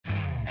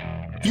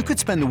You could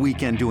spend the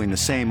weekend doing the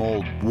same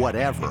old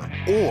whatever,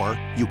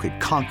 or you could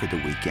conquer the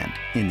weekend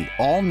in the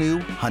all-new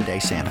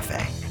Hyundai Santa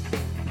Fe.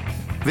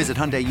 Visit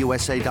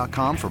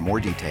HyundaiUSA.com for more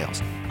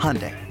details.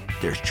 Hyundai,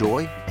 there's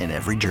joy in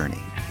every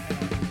journey.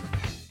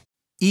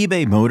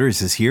 eBay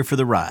Motors is here for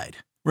the ride.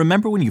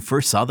 Remember when you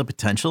first saw the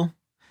potential?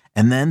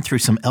 And then through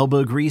some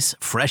elbow grease,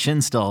 fresh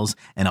installs,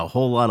 and a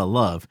whole lot of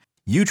love,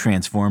 you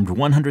transformed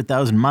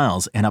 100,000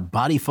 miles and a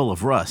body full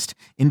of rust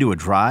into a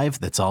drive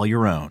that's all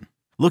your own.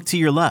 Look to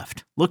your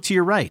left. Look to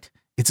your right.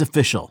 It's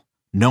official.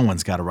 No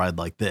one's got a ride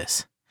like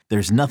this.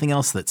 There's nothing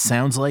else that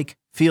sounds like,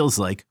 feels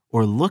like,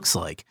 or looks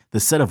like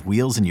the set of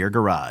wheels in your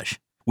garage.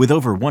 With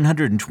over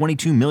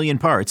 122 million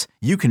parts,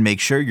 you can make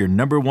sure your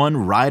number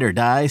one ride or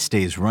die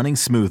stays running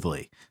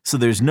smoothly. So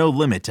there's no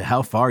limit to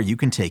how far you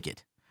can take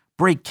it.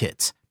 Brake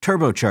kits,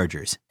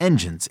 turbochargers,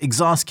 engines,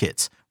 exhaust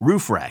kits,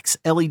 roof racks,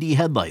 LED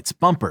headlights,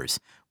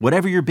 bumpers,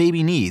 whatever your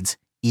baby needs,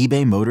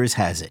 eBay Motors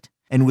has it.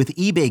 And with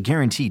eBay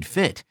Guaranteed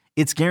Fit,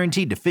 it's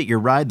guaranteed to fit your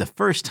ride the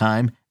first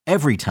time,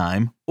 every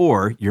time,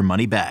 or your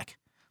money back.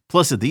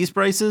 Plus, at these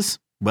prices,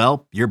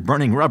 well, you're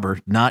burning rubber,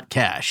 not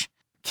cash.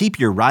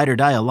 Keep your ride or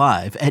die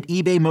alive at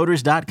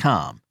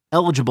ebaymotors.com.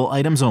 Eligible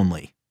items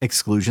only.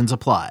 Exclusions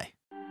apply.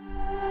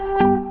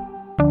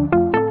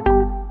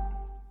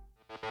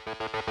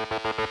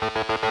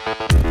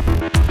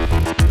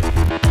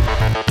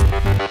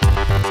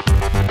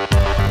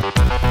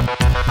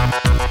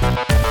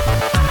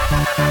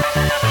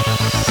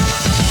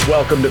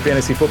 Welcome to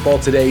Fantasy Football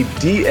Today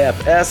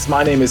DFS.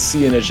 My name is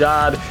Sia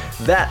Najad.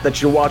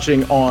 That you're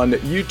watching on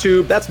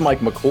YouTube, that's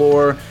Mike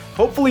McClure.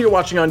 Hopefully you're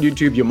watching on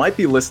YouTube. You might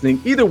be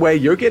listening. Either way,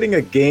 you're getting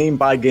a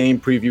game-by-game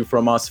preview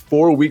from us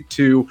for Week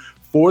 2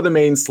 for the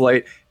main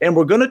slate. And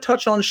we're going to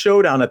touch on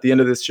Showdown at the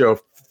end of this show.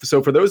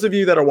 So for those of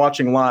you that are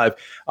watching live,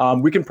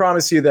 we can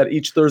promise you that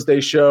each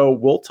Thursday show,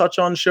 we'll touch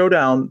on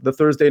Showdown, the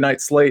Thursday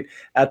night slate,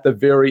 at the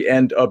very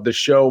end of the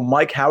show.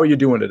 Mike, how are you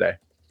doing today?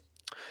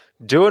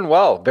 Doing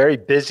well. Very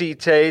busy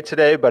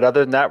today, but other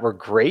than that, we're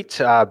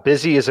great.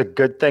 Busy is a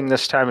good thing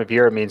this time of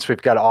year. It means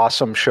we've got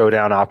awesome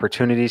showdown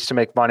opportunities to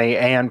make money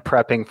and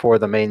prepping for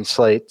the main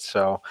slate.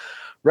 So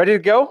ready to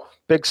go.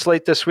 Big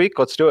slate this week.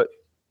 Let's do it.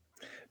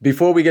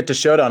 Before we get to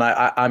Showdown,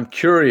 I'm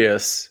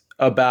curious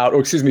about,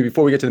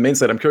 before we get to the main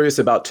slate, I'm curious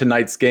about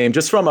tonight's game,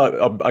 just from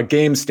a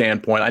game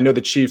standpoint. I know the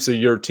Chiefs are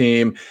your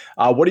team.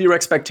 What are your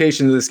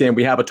expectations of this game?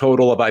 We have a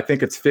total of, I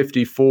think it's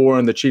 54,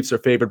 and the Chiefs are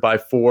favored by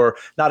 4.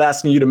 Not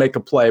asking you to make a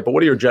play, but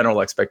what are your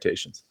general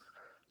expectations?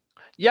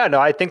 Yeah,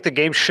 no, I think the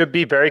game should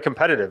be very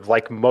competitive,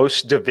 like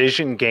most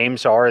division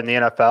games are in the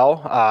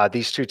NFL.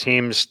 These two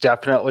teams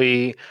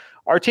definitely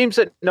are teams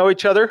that know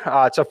each other.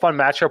 It's a fun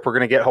matchup we're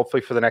going to get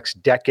hopefully for the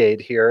next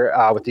decade here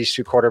with these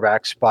two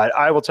quarterbacks. But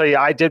I will tell you,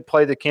 I did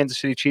play the Kansas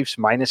City Chiefs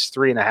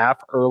 -3.5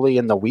 early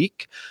in the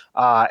week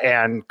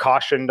and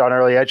cautioned on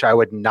early edge I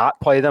would not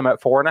play them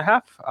at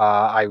 4.5.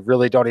 I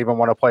really don't even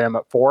want to play them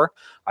at 4.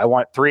 I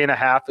want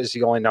 3.5 is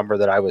the only number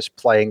that I was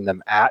playing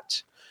them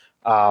at.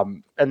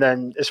 And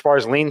then as far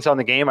as leans on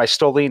the game, I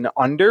still lean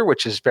under,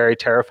 which is very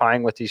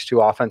terrifying with these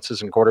two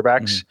offenses and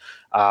quarterbacks.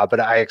 But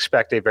I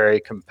expect a very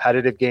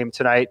competitive game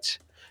tonight.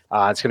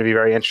 It's going to be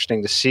very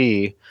interesting to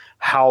see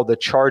how the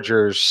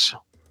Chargers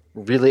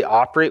really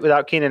operate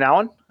without Keenan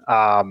Allen.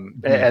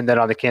 And then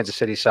on the Kansas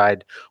City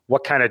side,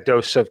 what kind of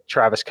dose of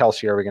Travis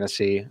Kelce are we going to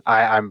see?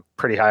 I'm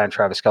pretty high on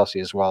Travis Kelce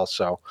as well.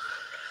 So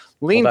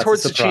lean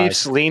towards the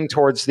Chiefs, lean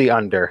towards the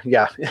under.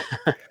 Yeah.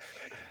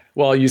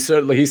 Well, he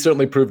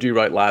certainly proved you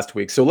right last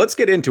week. So let's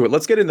get into it.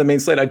 Let's get into the main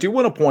slate. I do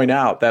want to point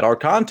out that our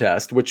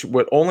contest, which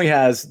only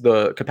has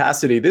the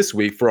capacity this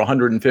week for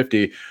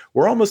 150,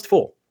 we're almost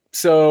full.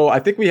 So I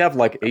think we have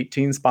like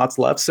 18 spots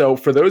left. So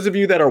for those of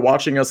you that are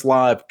watching us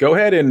live, go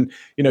ahead and,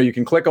 you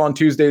can click on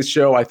Tuesday's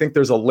show. I think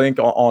there's a link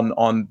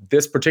on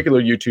this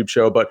particular YouTube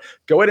show, but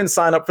go ahead and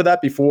sign up for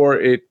that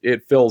before it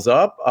fills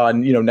up.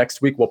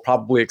 Next week, we'll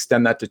probably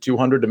extend that to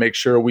 200 to make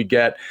sure we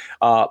get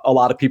a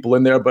lot of people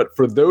in there. But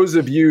for those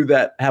of you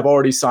that have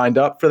already signed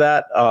up for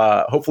that,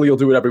 hopefully you'll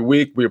do it every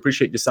week. We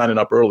appreciate you signing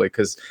up early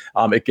because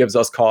it gives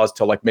us cause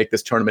to make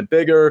this tournament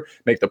bigger,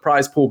 make the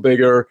prize pool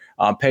bigger,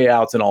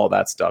 payouts and all of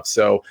that stuff.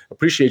 So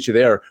appreciate you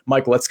there.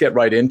 Mike, let's get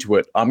right into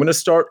it. I'm going to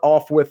start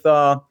off with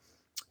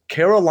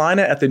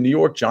Carolina at the New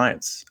York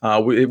Giants.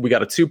 We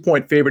got a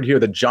 2-point favorite here,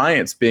 the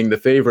Giants being the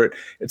favorite.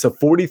 It's a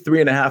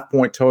 43.5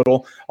 point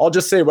total. I'll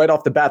just say right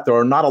off the bat, there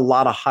are not a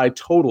lot of high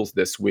totals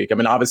this week. I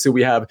mean, obviously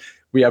we have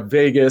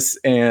Vegas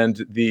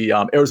and the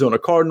Arizona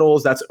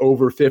Cardinals. That's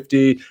over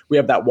 50. We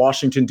have that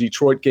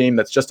Washington-Detroit game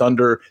that's just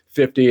under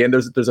 50. And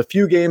there's a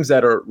few games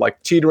that are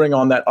teetering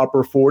on that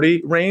upper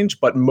 40 range,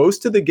 but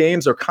most of the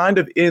games are kind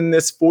of in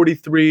this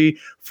 43,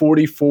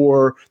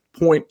 44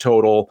 point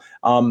total.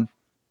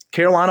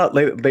 Carolina,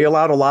 they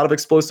allowed a lot of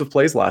explosive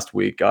plays last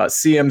week.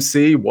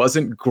 CMC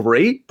wasn't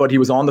great, but he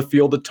was on the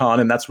field a ton,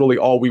 and that's really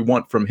all we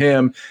want from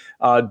him.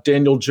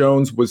 Daniel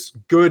Jones was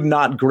good,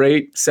 not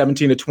great,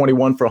 17 to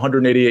 21 for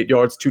 188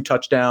 yards, 2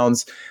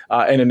 touchdowns,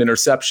 and an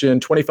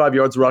interception, 25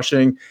 yards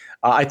rushing.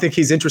 I think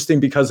he's interesting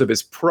because of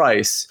his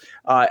price.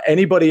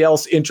 Anybody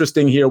else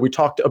interesting here? We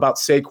talked about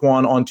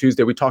Saquon on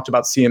Tuesday. We talked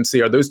about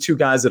CMC. Are those two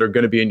guys that are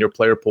going to be in your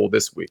player pool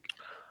this week?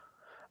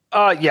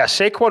 Yeah,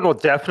 Saquon will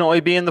definitely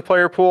be in the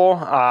player pool.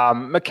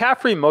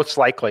 McCaffrey, most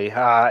likely.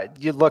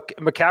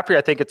 McCaffrey,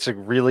 I think it's a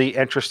really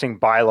interesting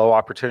buy low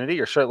opportunity.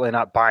 You're certainly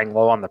not buying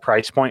low on the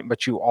price point,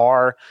 but you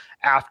are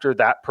after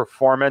that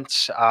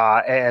performance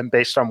and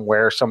based on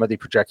where some of the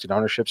projected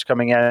ownership's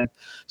coming in.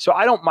 So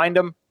I don't mind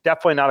him.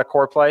 Definitely not a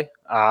core play.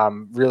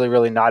 Really,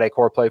 really not a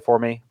core play for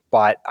me.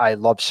 But I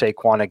love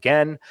Saquon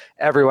again.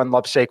 Everyone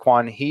loves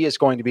Saquon. He is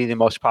going to be the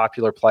most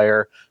popular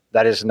player.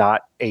 That is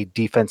not a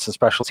defense and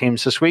special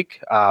teams this week,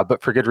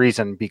 but for good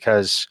reason,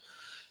 because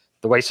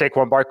the way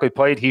Saquon Barkley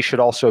played, he should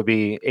also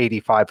be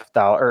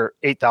 85,000 or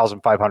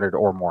 8,500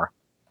 or more.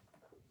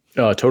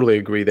 Totally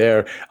agree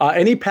there.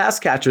 Any pass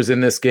catchers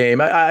in this game?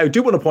 I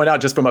do want to point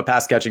out, just from a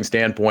pass catching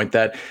standpoint,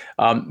 that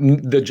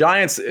the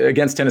Giants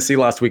against Tennessee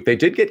last week, they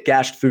did get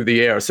gashed through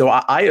the air. So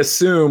I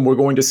assume we're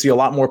going to see a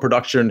lot more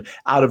production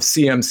out of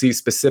CMC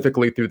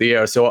specifically through the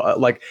air. So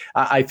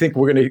I think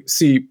we're going to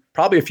see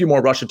probably a few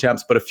more rush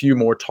attempts, but a few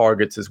more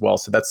targets as well.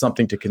 So that's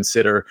something to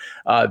consider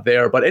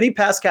there. But any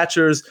pass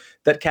catchers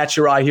that catch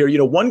your eye here?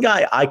 One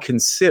guy I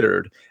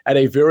considered at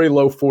a very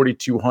low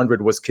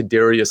 4,200 was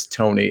Kadarius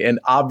Toney. And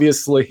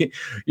obviously,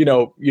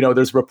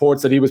 there's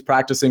reports that he was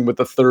practicing with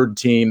the third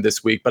team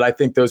this week, but I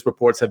think those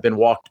reports have been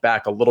walked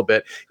back a little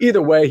bit.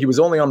 Either way, he was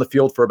only on the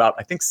field for about,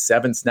 I think,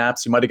 7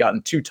 snaps. He might have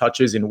gotten 2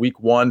 touches in week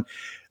 1.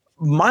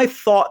 My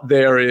thought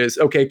there is,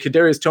 okay,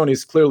 Kadarius Toney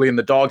is clearly in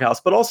the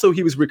doghouse, but also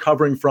he was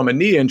recovering from a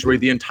knee injury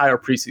the entire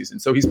preseason.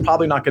 So he's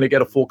probably not going to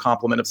get a full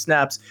complement of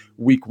snaps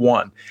week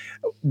 1.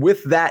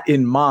 With that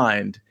in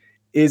mind,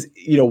 we're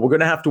going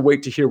to have to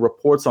wait to hear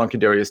reports on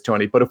Kadarius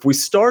Toney. But if we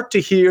start to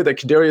hear that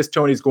Kadarius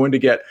Toney is going to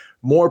get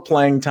more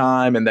playing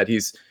time and that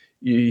he's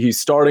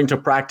starting to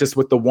practice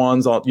with the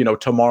ones on,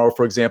 tomorrow,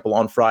 for example,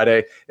 on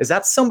Friday, is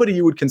that somebody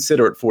you would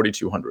consider at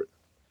 4,200?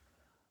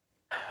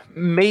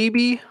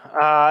 Maybe.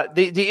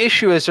 The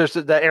issue is there's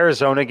the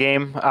Arizona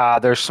game.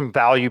 There's some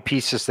value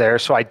pieces there,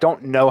 so I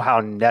don't know how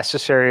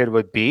necessary it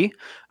would be.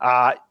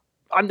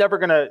 I'm never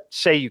going to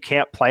say you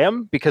can't play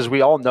him because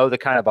we all know the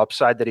kind of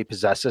upside that he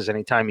possesses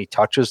anytime he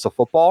touches the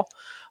football.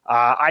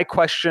 I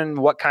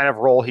question what kind of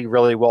role he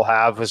really will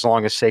have as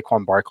long as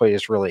Saquon Barkley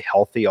is really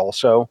healthy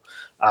also.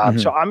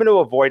 So I'm going to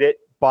avoid it,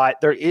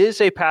 but there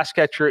is a pass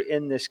catcher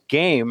in this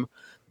game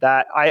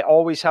that I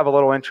always have a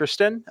little interest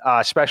in,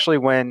 especially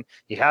when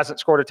he hasn't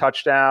scored a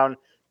touchdown.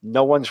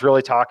 No one's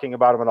really talking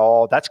about him at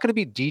all. That's going to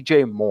be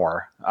DJ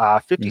Moore,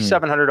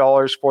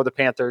 $5,700 for the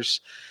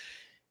Panthers.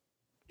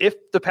 If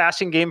the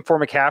passing game for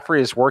McCaffrey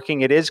is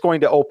working, it is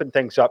going to open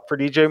things up for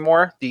DJ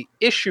Moore. The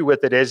issue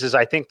with it is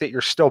I think that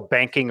you're still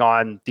banking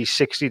on the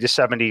 60 to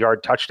 70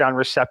 yard touchdown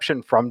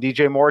reception from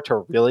DJ Moore to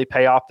really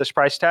pay off this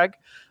price tag.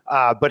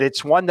 But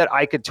it's one that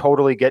I could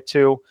totally get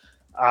to.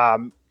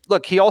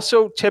 Look, he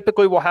also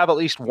typically will have at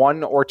least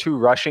 1 or 2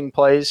 rushing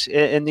plays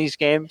in these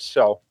games.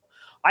 So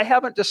I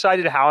haven't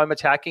decided how I'm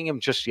attacking him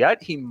just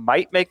yet. He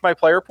might make my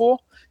player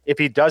pool. If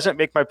he doesn't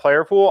make my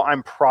player pool,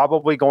 I'm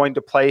probably going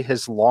to play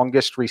his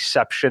longest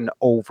reception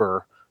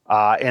over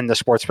in the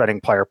sports betting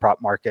player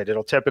prop market.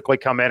 It'll typically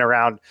come in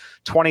around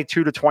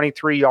 22 to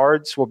 23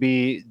 yards will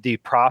be the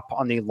prop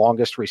on the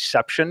longest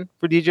reception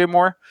for DJ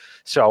Moore.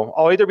 So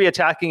I'll either be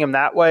attacking him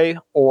that way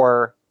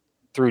or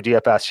through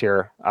DFS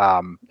here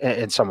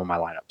in some of my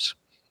lineups.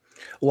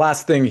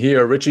 Last thing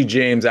here, Richie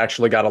James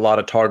actually got a lot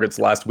of targets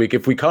last week.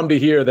 If we come to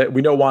hear that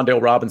we know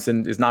Wan'Dale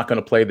Robinson is not going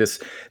to play this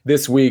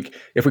week,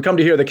 if we come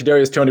to hear that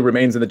Kadarius Toney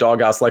remains in the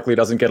doghouse, likely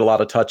doesn't get a lot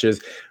of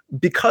touches,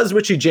 because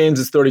Richie James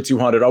is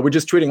 3,200, are we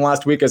just treating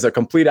last week as a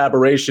complete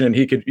aberration and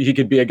he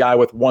could be a guy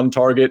with 1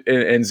 target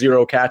and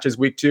 0 catches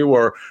week 2?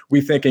 Or are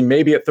we thinking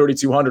maybe at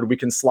 3,200 we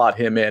can slot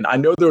him in? I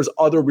know there's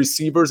other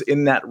receivers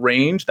in that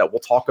range that we'll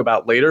talk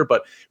about later,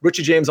 but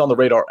Richie James on the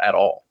radar at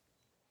all?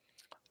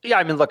 Yeah,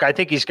 I mean, look, I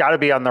think he's got to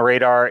be on the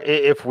radar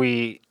if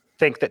we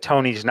think that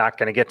Toney's not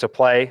going to get to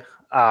play,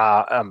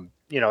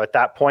 at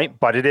that point.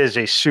 But it is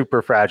a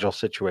super fragile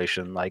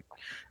situation. Like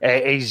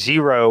a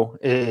 0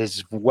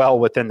 is well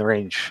within the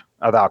range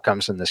of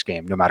outcomes in this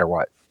game, no matter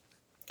what.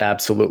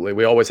 Absolutely.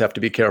 We always have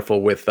to be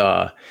careful with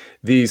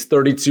these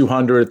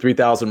 3,200,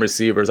 3,000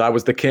 receivers. I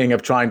was the king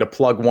of trying to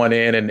plug one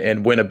in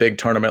and win a big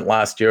tournament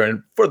last year.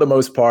 And for the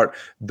most part,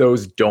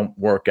 those don't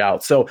work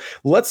out. So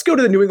let's go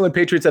to the New England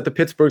Patriots at the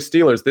Pittsburgh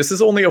Steelers. This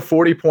is only a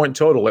 40-point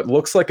total. It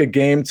looks like a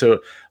game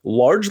to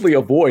largely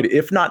avoid,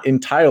 if not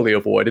entirely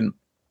avoid. And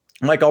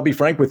Mike, I'll be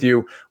frank with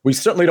you, we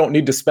certainly don't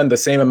need to spend the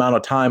same amount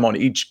of time on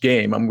each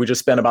game. I mean, we just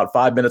spent about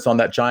 5 minutes on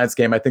that Giants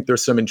game. I think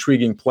there's some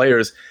intriguing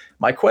players.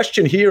 My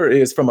question here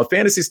is, from a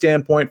fantasy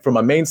standpoint, from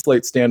a main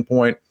slate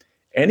standpoint,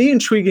 any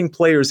intriguing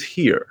players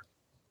here?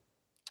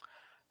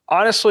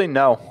 Honestly,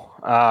 no.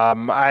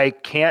 I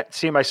can't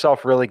see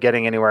myself really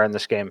getting anywhere in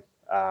this game.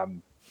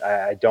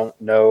 I don't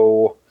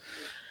know.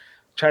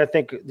 I'm trying to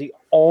think. The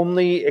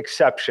only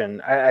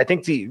exception, I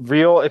think the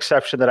real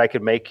exception that I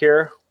could make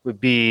here would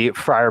be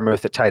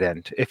Freiermuth at tight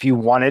end. If you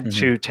wanted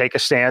to take a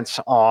stance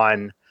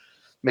on,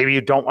 maybe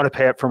you don't want to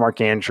pay up for Mark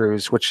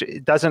Andrews, which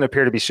doesn't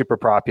appear to be super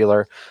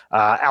popular.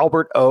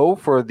 Albert O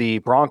for the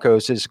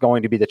Broncos is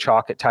going to be the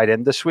chalk at tight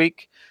end this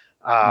week.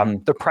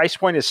 The price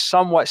point is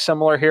somewhat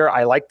similar here.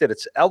 I like that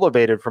it's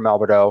elevated from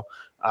Albert O.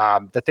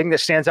 The thing that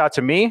stands out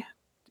to me,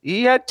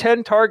 he had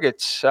 10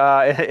 targets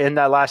in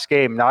that last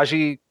game.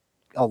 Najee,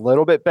 a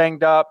little bit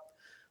banged up.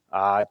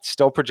 It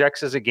still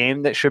projects as a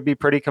game that should be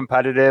pretty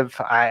competitive.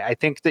 I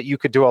think that you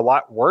could do a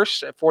lot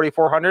worse at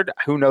 4,400.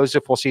 Who knows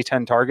if we'll see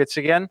 10 targets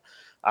again?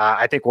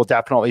 I think we'll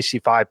definitely see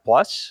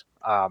 5+.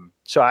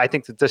 So I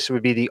think that this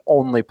would be the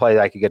only play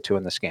that I could get to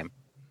in this game.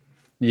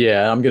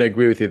 Yeah, I'm going to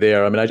agree with you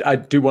there. I mean, I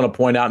do want to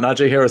point out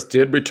Najee Harris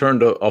did return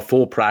to a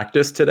full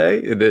practice today,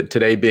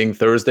 today being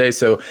Thursday.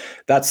 So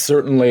that's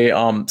certainly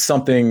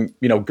something,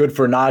 good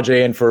for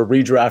Najee and for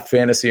redraft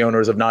fantasy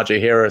owners of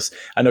Najee Harris.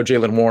 I know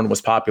Jaylen Warren was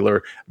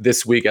popular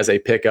this week as a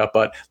pickup,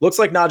 but looks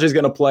like Najee's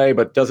going to play,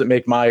 but doesn't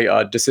make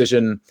my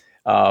decision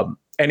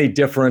any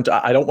different.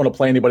 I don't want to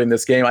play anybody in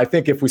this game. I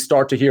think if we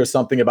start to hear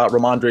something about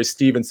Ramondre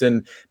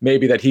Stevenson,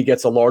 maybe that he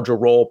gets a larger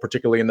role,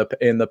 particularly in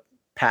the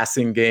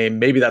passing game,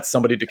 maybe that's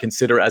somebody to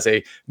consider as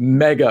a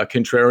mega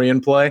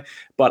contrarian play,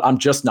 but I'm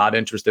just not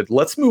interested.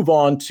 Let's move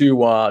on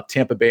to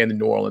Tampa Bay and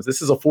New Orleans.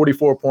 This is a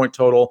 44-point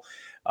total.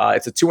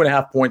 It's a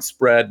 2.5-point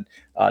spread.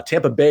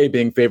 Tampa Bay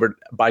being favored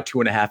by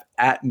 2.5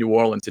 at New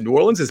Orleans. And New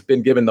Orleans has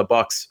been giving the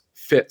Bucs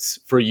fits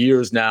for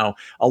years now.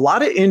 A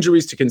lot of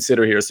injuries to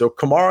consider here. So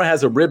Kamara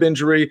has a rib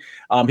injury.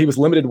 He was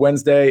limited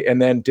Wednesday and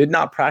then did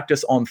not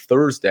practice on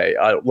Thursday.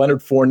 Leonard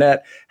Fournette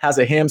has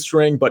a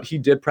hamstring, but he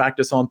did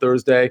practice on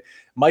Thursday.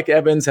 Mike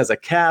Evans has a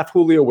calf.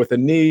 Julio with a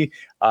knee.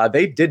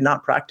 They did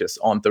not practice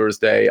on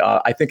Thursday.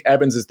 I think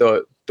Evans is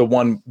the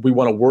one we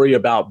want to worry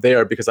about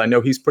there because I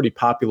know he's pretty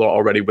popular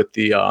already with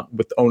the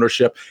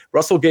ownership.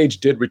 Russell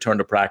Gage did return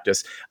to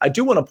practice. I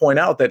do want to point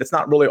out that it's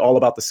not really all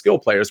about the skill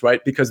players,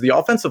 right? Because the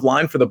offensive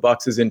line for the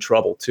Bucs is in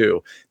trouble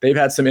too. They've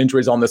had some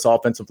injuries on this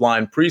offensive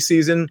line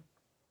preseason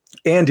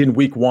and in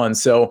week one.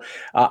 So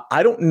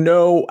I don't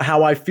know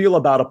how I feel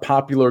about a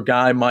popular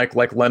guy, Mike,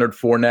 like Leonard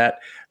Fournette,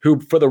 who,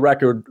 for the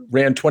record,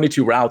 ran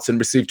 22 routes and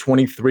received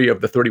 23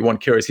 of the 31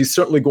 carries. He's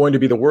certainly going to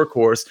be the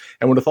workhorse.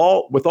 And with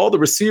all the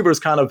receivers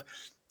kind of,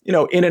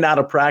 in and out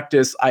of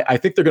practice, I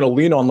think they're going to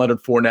lean on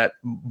Leonard Fournette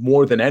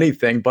more than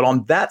anything. But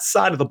on that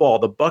side of the ball,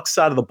 the Bucs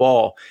side of the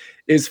ball,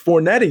 is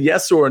Fournette a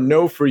yes or a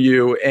no for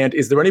you? And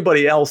is there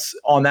anybody else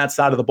on that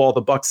side of the ball,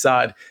 the Bucs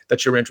side,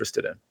 that you're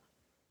interested in?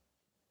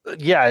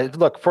 Yeah,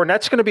 look,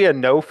 Fournette's going to be a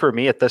no for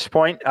me at this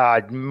point,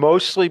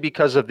 mostly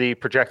because of the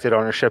projected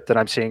ownership that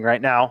I'm seeing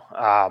right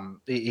now.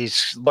 He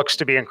looks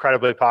to be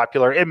incredibly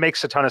popular. It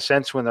makes a ton of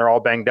sense when they're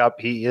all banged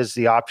up. He is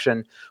the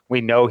option.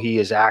 We know he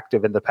is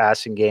active in the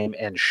passing game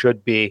and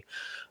should be.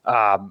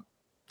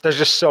 There's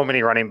just so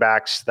many running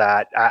backs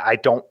that I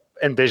don't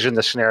envision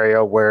the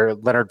scenario where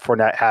Leonard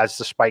Fournette has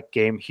the spike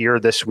game here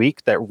this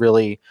week that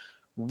really,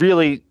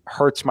 really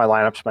hurts my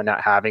lineups by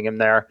not having him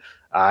there.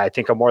 I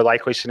think a more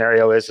likely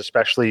scenario is,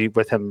 especially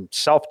with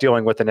himself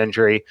dealing with an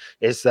injury,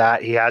 is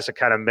that he has a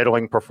kind of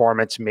middling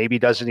performance, maybe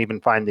doesn't even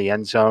find the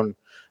end zone,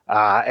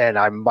 and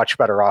I'm much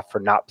better off for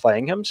not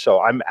playing him. So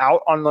I'm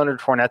out on Leonard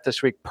Fournette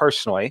this week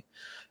personally.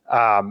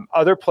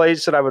 Other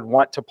plays that I would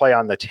want to play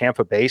on the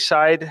Tampa Bay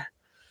side,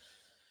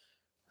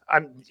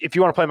 if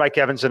you want to play Mike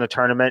Evans in a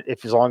tournament,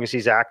 as long as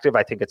he's active,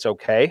 I think it's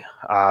okay.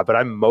 But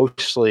I'm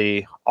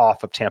mostly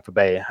off of Tampa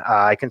Bay.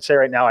 I can say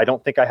right now, I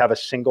don't think I have a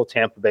single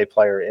Tampa Bay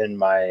player in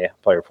my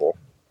player pool.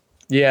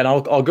 Yeah, and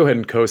I'll go ahead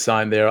and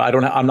co-sign there.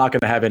 I'm not going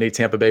to have any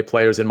Tampa Bay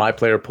players in my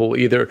player pool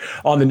either.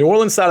 On the New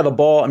Orleans side of the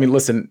ball, I mean,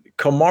 listen,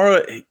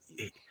 Kamara,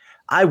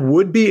 I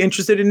would be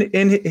interested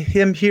in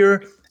him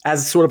here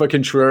as sort of a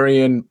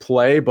contrarian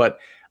play, but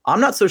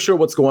I'm not so sure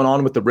what's going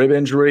on with the rib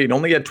injury. He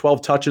only had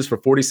 12 touches for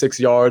 46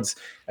 yards.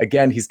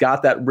 Again, he's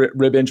got that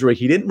rib injury.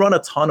 He didn't run a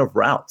ton of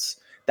routes.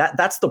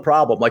 That's the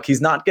problem. Like,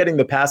 he's not getting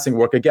the passing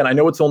work. Again, I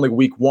know it's only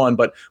week one,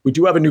 but we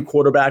do have a new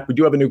quarterback. We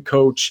do have a new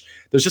coach.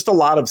 There's just a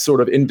lot of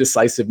sort of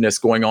indecisiveness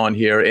going on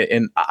here.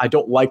 And I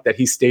don't like that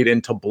he stayed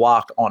in to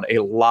block on a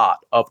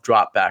lot of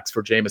dropbacks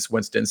for Jameis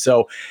Winston.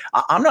 So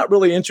I'm not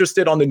really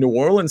interested on the New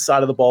Orleans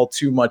side of the ball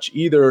too much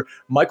either.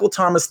 Michael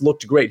Thomas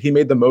looked great. He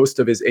made the most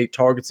of his 8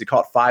 targets. He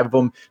caught 5 of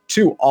them,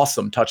 2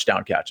 awesome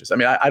touchdown catches. I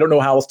mean, I don't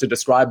know how else to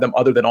describe them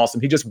other than awesome.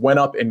 He just went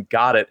up and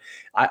got it.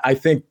 I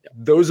think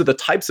those are the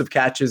types of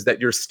catches that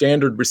your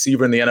standard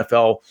receiver in the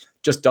NFL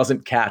just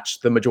doesn't catch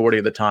the majority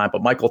of the time,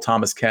 but Michael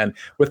Thomas can.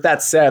 With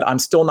that said, I'm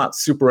still not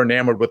super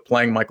enamored with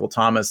playing Michael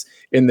Thomas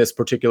in this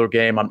particular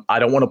game. I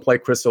don't want to play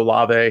Chris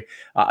Olave.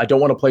 I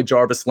don't want to play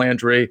Jarvis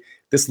Landry.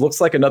 This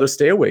looks like another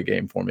stay away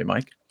game for me,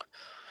 Mike.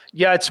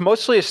 Yeah, it's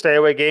mostly a stay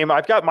away game.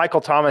 I've got Michael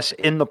Thomas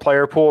in the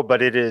player pool,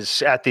 but it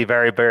is at the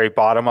very, very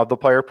bottom of the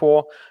player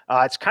pool.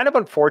 It's kind of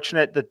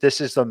unfortunate that this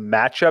is the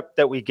matchup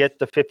that we get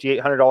the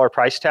 $5,800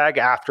 price tag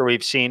after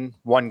we've seen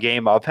one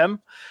game of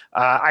him.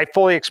 I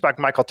fully expect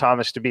Michael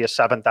Thomas to be a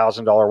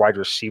 $7,000 wide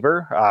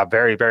receiver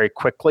very, very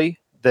quickly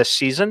this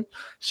season.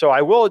 So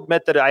I will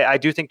admit that I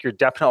do think you're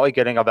definitely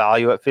getting a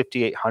value at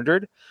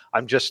 5,800.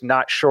 I'm just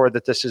not sure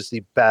that this is the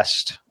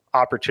best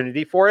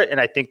opportunity for it.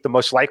 And I think the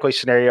most likely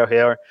scenario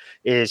here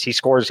is he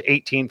scores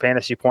 18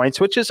 fantasy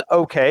points, which is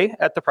okay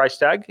at the price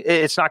tag.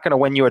 It's not going to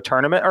win you a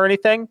tournament or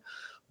anything,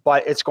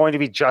 but it's going to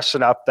be just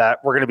enough that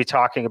we're going to be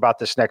talking about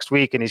this next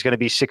week, and he's going to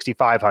be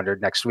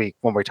 6,500 next week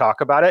when we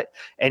talk about it.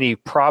 And he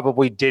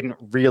probably didn't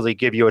really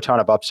give you a ton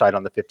of upside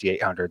on the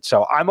 5,800.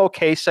 So I'm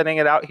okay setting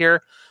it out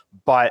here,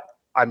 but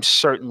I'm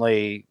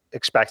certainly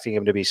expecting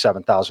him to be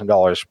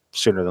 $7,000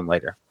 sooner than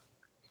later.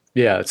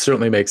 Yeah, it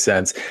certainly makes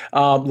sense.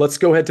 Let's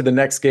go ahead to the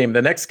next game.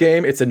 The next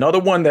game, it's another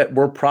one that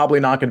we're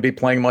probably not going to be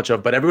playing much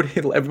of, but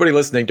everybody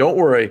listening, don't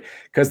worry,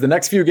 because the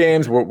next few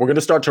games, we're going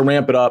to start to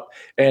ramp it up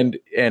and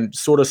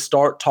sort of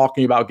start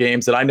talking about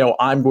games that I know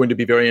I'm going to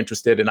be very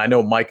interested in. I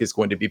know Mike is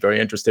going to be very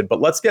interested, but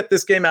let's get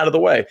this game out of the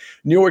way.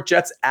 New York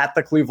Jets at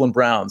the Cleveland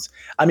Browns.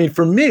 I mean,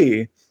 for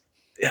me,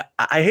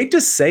 I hate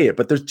to say it,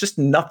 but there's just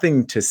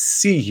nothing to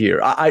see here.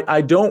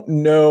 I don't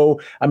know.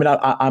 I mean,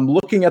 I'm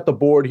looking at the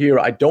board here.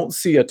 I don't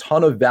see a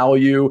ton of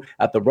value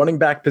at the running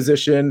back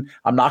position.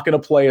 I'm not going to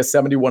play a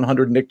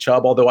 7,100 Nick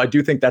Chubb, although I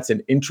do think that's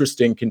an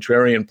interesting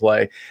contrarian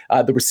play.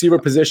 The receiver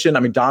position,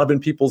 I mean, Donovan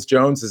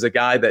Peoples-Jones is a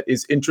guy that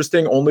is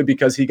interesting only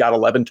because he got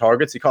 11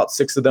 targets. He caught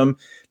 6 of them.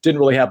 Didn't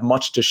really have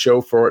much to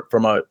show for it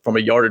from a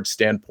yardage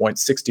standpoint,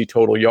 60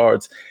 total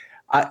yards.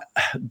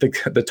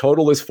 The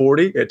total is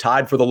 40. It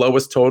tied for the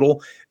lowest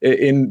total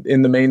in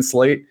the main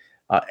slate.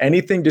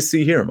 Anything to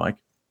see here, Mike?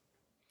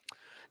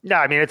 No,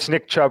 I mean, it's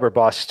Nick Chubb or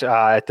bust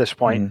at this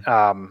point.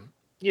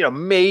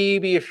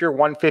 Maybe if you're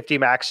 150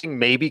 maxing,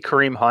 maybe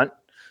Kareem Hunt.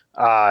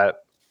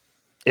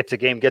 If the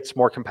game gets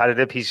more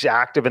competitive, he's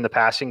active in the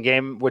passing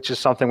game, which is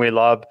something we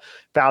love.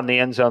 Found the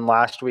end zone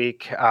last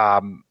week.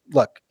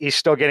 Look, he's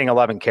still getting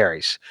 11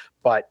 carries.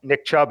 But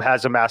Nick Chubb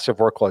has a massive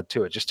workload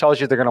too. It just tells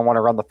you they're going to want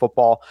to run the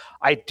football.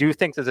 I do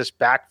think that this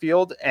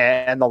backfield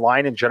and the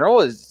line in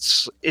general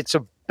it's a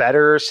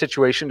better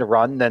situation to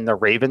run than the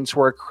Ravens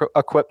were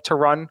equipped to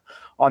run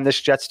on this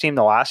Jets team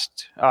the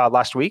last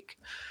week.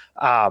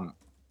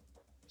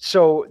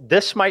 So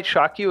this might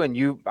shock you,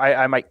 and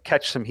I might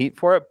catch some heat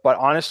for it. But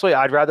honestly,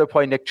 I'd rather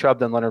play Nick Chubb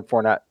than Leonard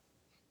Fournette.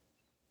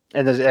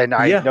 And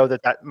I know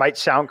that might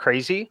sound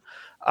crazy.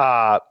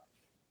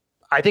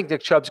 I think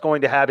Nick Chubb's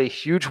going to have a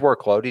huge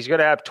workload. He's going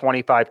to have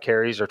 25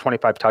 carries or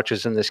 25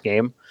 touches in this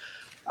game.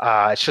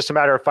 It's just a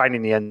matter of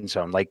finding the end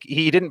zone. Like,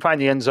 he didn't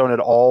find the end zone at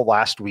all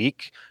last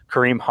week.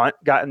 Kareem Hunt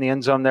got in the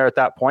end zone there at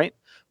that point.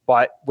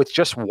 But with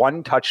just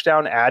one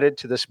touchdown added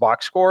to this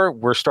box score,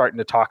 we're starting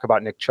to talk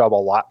about Nick Chubb a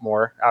lot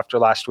more after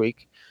last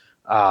week.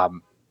 I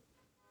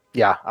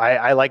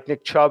like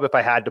Nick Chubb if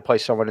I had to play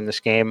someone in this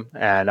game,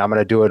 and I'm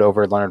going to do it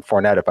over Leonard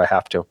Fournette if I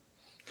have to.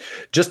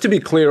 Just to be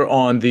clear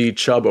on the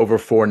Chubb over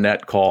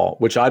Fournette call,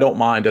 which I don't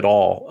mind at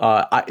all,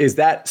 is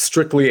that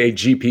strictly a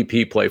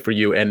GPP play for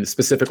you and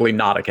specifically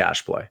not a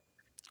cash play?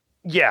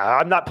 Yeah,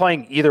 I'm not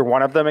playing either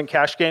one of them in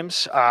cash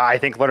games. I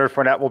think Leonard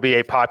Fournette will be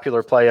a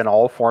popular play in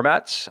all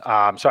formats.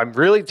 So I'm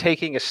really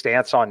taking a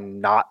stance on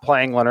not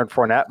playing Leonard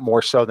Fournette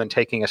more so than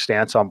taking a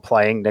stance on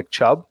playing Nick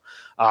Chubb.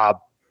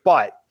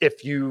 But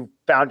if you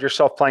found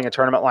yourself playing a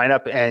tournament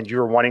lineup and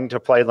you're wanting to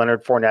play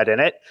Leonard Fournette in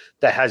it,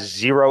 that has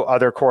zero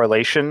other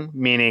correlation,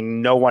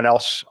 meaning no one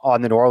else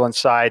on the New Orleans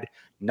side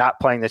not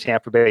playing the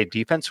Tampa Bay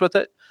defense with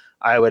it,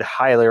 I would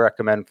highly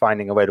recommend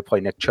finding a way to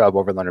play Nick Chubb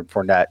over Leonard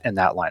Fournette in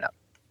that lineup.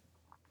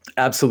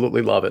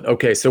 Absolutely love it.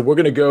 Okay, so we're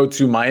going to go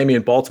to Miami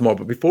and Baltimore.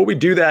 But before we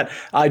do that,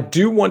 I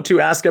do want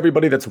to ask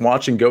everybody that's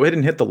watching, go ahead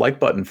and hit the like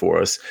button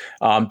for us.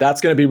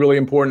 That's going to be really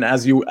important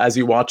as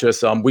you watch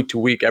us week to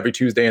week, every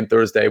Tuesday and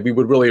Thursday. We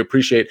would really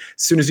appreciate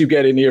as soon as you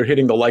get in here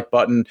hitting the like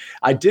button.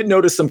 I did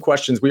notice some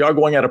questions. We are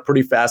going at a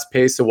pretty fast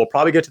pace, so we'll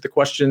probably get to the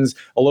questions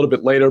a little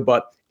bit later.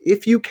 But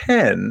if you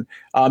can,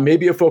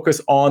 maybe a focus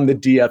on the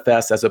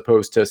DFS as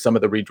opposed to some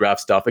of the redraft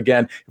stuff.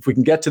 Again, if we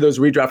can get to those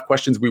redraft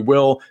questions, we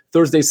will.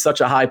 Thursday's such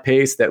a high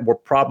pace that we're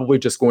probably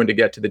just going to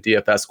get to the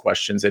DFS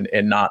questions and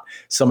not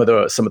some of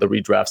the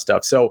redraft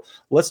stuff. So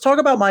let's talk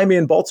about Miami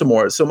and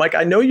Baltimore. So, Mike,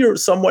 I know you're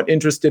somewhat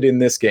interested in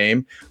this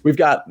game. We've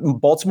got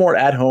Baltimore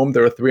at home.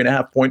 They're a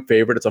 3.5-point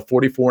favorite. It's a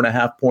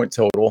 44.5-point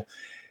total.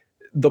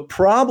 The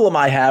problem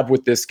I have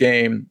with this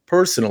game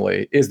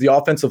personally is the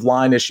offensive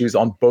line issues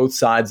on both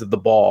sides of the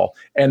ball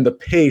and the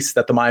pace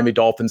that the Miami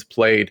Dolphins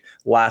played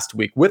last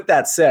week. With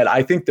that said,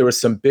 I think there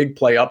is some big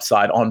play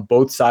upside on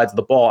both sides of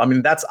the ball. I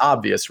mean, that's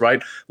obvious,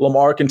 right?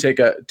 Lamar can take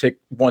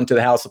one to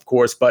the house, of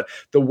course, but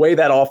the way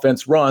that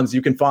offense runs,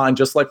 you can find,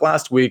 just like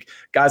last week,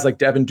 guys like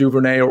Devin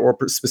Duvernay or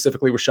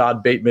specifically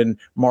Rashad Bateman,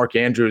 Mark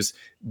Andrews.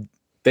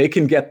 they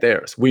can get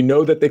theirs. We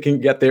know that they can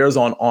get theirs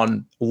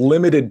on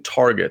limited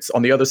targets.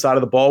 On the other side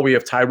of the ball, we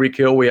have Tyreek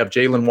Hill, we have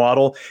Jalen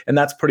Waddle, and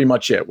that's pretty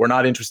much it. We're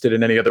not interested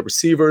in any other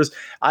receivers.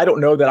 I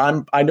don't know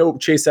that I know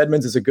Chase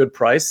Edmonds is a good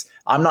price.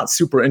 I'm not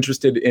super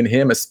interested in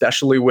him,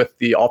 especially with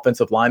the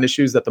offensive line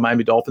issues that the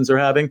Miami Dolphins are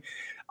having.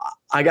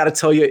 I got to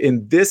tell you,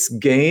 in this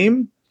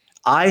game,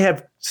 I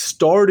have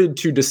started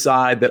to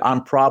decide that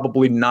I'm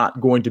probably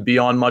not going to be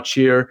on much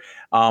here.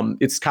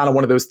 It's kind of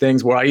one of those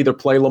things where I either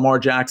play Lamar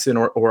Jackson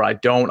or I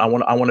don't. I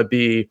want to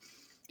be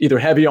either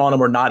heavy on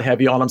him or not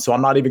heavy on him, so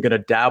I'm not even going to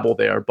dabble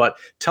there. But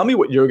tell me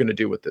what you're going to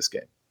do with this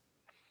game.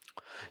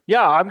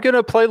 Yeah, I'm going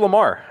to play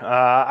Lamar.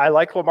 I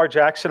like Lamar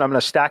Jackson. I'm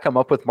going to stack him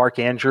up with Mark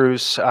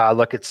Andrews.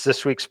 Look, it's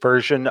this week's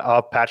version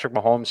of Patrick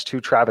Mahomes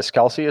to Travis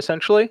Kelce,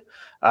 essentially.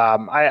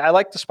 I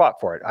like the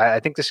spot for it. I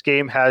think this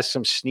game has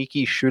some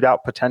sneaky shootout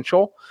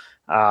potential.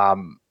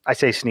 I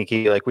say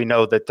sneaky, like we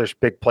know that there's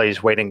big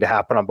plays waiting to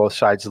happen on both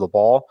sides of the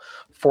ball.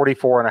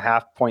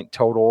 44.5 point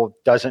total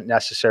doesn't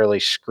necessarily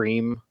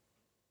scream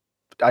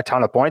a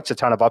ton of points, a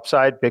ton of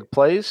upside, big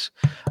plays.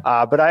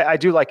 But I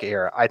do like it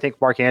here. I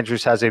think Mark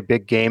Andrews has a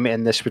big game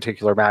in this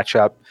particular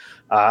matchup.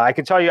 I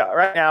can tell you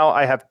right now,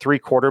 I have 3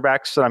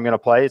 quarterbacks that I'm going to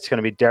play. It's going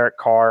to be Derek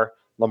Carr,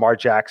 Lamar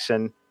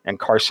Jackson, and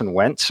Carson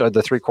Wentz are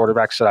the 3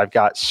 quarterbacks that I've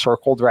got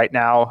circled right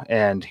now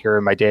and here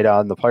in my data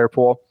on the player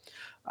pool.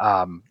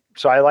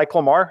 So I like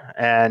Lamar,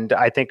 and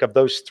I think of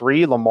those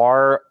 3,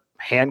 Lamar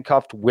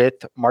handcuffed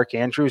with Mark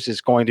Andrews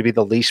is going to be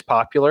the least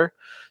popular.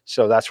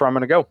 So that's where I'm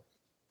going to go.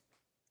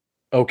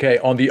 Okay,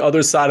 on the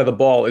other side of the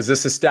ball, is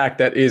this a stack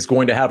that is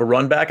going to have a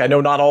run back? I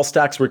know not all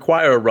stacks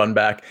require a run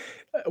back.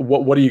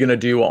 What are you going to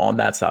do on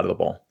that side of the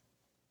ball?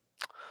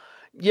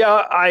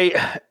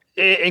 Yeah,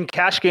 in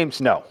cash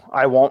games, no.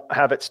 I won't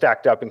have it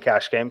stacked up in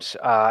cash games.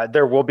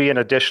 There will be an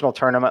additional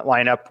tournament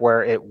lineup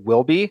where it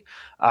will be.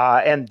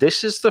 And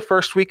this is the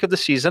first week of the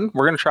season.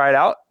 We're going to try it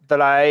out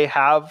that I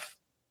have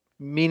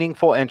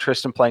meaningful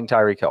interest in playing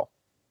Tyreek Hill.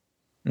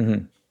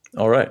 Mm-hmm.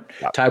 All right.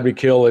 Yeah. Tyreek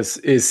Hill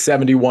is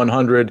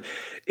 7,100.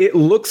 It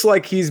looks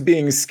like he's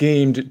being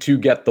schemed to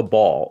get the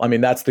ball. I mean,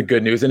 that's the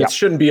good news. And it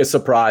shouldn't be a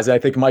surprise. I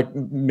think Mike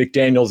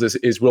McDaniels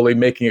is really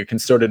making a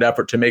concerted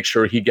effort to make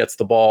sure he gets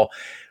the ball.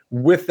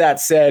 With that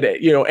said,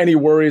 any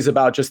worries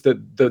about just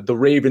the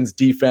Ravens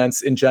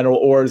defense in general,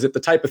 or is it the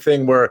type of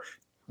thing where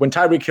when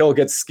Tyreek Hill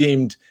gets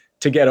schemed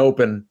to get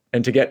open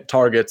and to get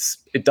targets,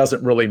 it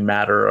doesn't really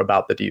matter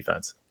about the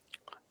defense?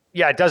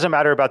 Yeah, it doesn't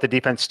matter about the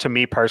defense to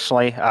me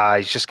personally.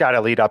 He's just got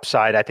elite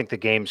upside. I think the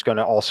game's going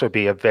to also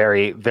be a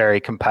very, very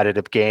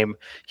competitive game.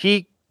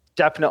 He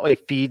definitely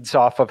feeds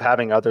off of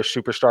having other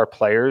superstar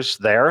players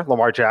there.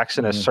 Lamar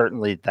Jackson is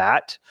certainly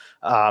that.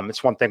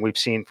 It's one thing we've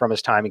seen from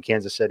his time in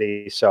Kansas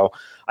City. So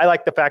I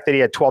like the fact that he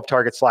had 12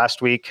 targets last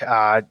week.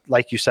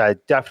 Like you said,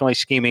 definitely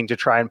scheming to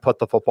try and put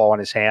the football in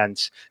his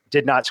hands.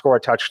 Did not score a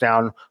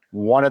touchdown.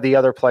 One of the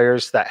other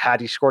players that had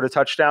he scored a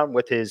touchdown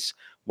with his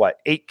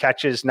 8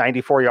 catches,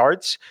 94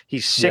 yards.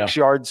 He's 6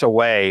 yards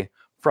away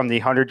from the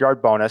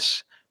 100-yard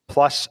bonus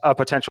plus a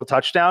potential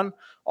touchdown.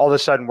 All of a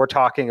sudden, we're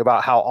talking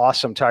about how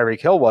awesome Tyreek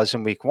Hill was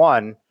in week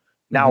 1.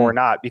 Now we're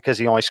not, because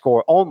he only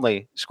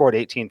scored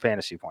 18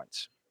 fantasy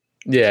points.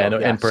 Yeah, so,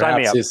 and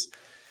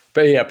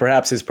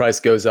perhaps his price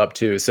goes up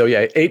too. So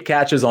 8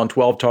 catches on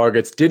 12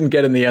 targets, didn't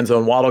get in the end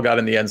zone. Waddle got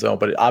in the end zone,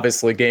 but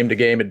obviously game to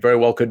game, it very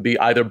well could be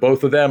either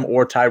both of them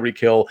or Tyreek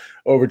Hill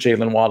over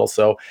Jalen Waddle.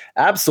 So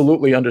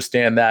absolutely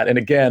understand that. And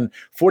again,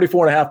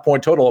 44.5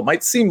 point total. It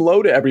might seem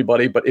low to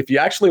everybody, but if you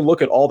actually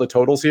look at all the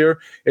totals here,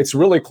 it's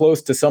really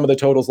close to some of the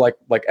totals like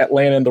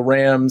Atlanta and the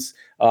Rams,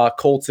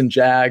 Colts and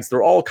Jags.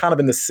 They're all kind of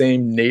in the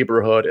same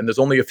neighborhood. And there's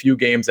only a few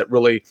games that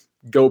really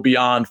go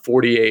beyond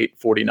 48,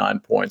 49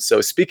 points. So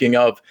speaking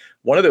of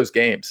one of those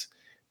games,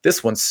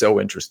 this one's so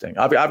interesting.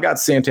 I've got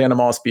Santana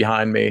Moss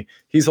behind me.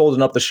 He's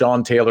holding up the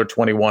Sean Taylor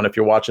 21 if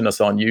you're watching us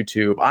on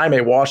YouTube. I'm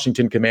a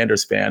Washington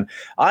Commanders fan.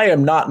 I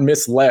am not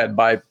misled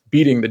by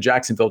beating the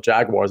Jacksonville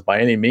Jaguars by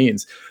any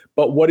means.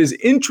 But what is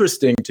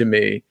interesting to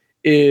me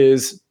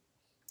is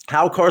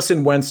how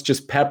Carson Wentz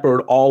just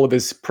peppered all of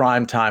his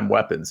primetime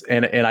weapons.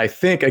 And I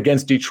think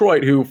against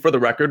Detroit, who, for the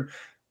record,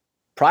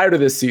 prior to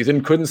this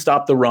season, couldn't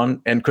stop the run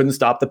and couldn't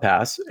stop the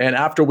pass. And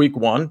after week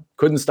 1,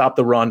 couldn't stop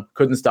the run,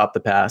 couldn't stop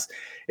the pass.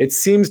 It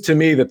seems to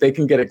me that they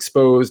can get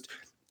exposed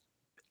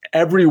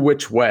every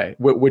which way,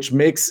 which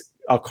makes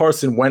a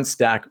Carson Wentz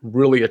stack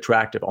really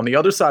attractive. On the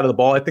other side of the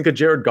ball, I think a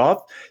Jared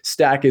Goff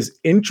stack is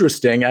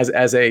interesting as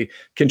a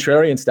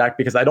contrarian stack,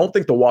 because I don't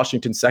think the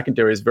Washington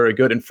secondary is very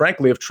good. And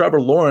frankly, if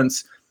Trevor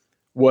Lawrence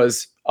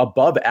was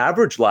above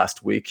average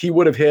last week, he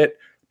would have hit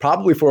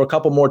probably for a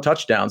couple more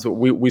touchdowns.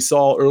 We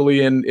saw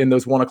early in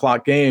those 1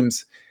 o'clock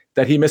games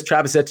that he missed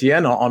Travis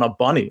Etienne on a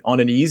bunny,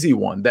 on an easy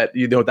one. That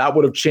that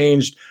would have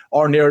changed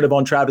our narrative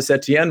on Travis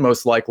Etienne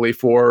most likely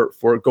for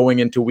going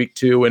into week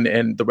 2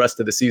 and the rest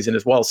of the season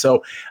as well.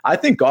 So I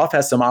think Goff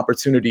has some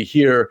opportunity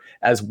here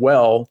as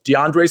well.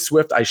 DeAndre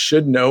Swift, I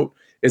should note,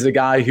 is a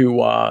guy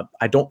who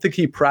I don't think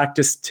he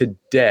practiced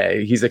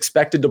today. He's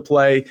expected to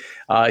play.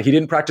 He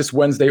didn't practice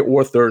Wednesday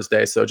or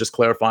Thursday, so just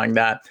clarifying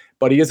that.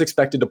 but he is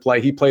expected to play.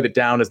 He played it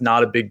down as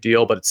not a big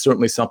deal, but it's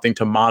certainly something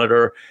to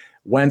monitor.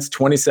 Wentz,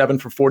 27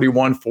 for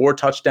 41, 4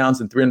 touchdowns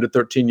and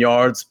 313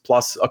 yards,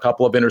 plus a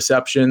couple of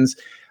interceptions.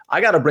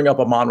 I got to bring up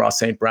Amon-Ra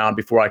St. Brown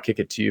before I kick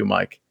it to you,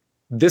 Mike.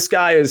 This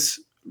guy is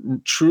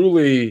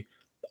truly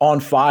on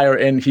fire,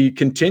 and he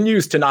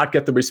continues to not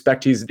get the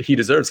respect he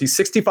deserves. He's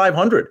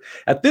 6,500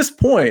 at this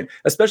point,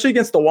 especially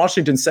against the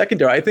Washington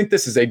secondary. I think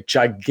this is a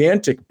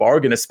gigantic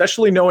bargain,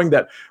 especially knowing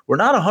that we're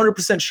not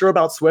 100% sure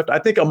about Swift. I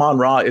think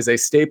Amon-Ra is a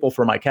staple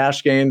for my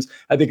cash games.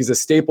 I think he's a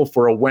staple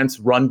for a Wentz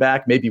run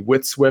back, maybe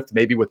with Swift,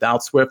 maybe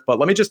without Swift. But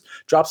let me just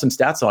drop some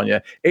stats on you.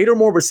 8 or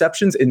more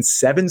receptions in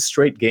 7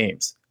 straight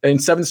games. In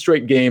 7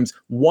 straight games,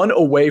 1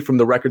 away from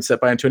the record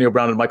set by Antonio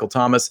Brown and Michael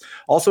Thomas.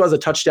 Also has a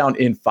touchdown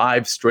in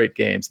 5 straight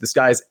games. This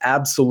guy is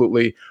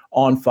absolutely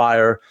on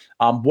fire.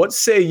 What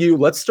say you?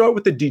 Let's start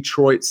with the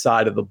Detroit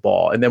side of the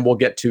ball, and then we'll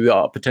get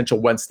to potential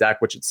Wentz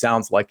stack, which it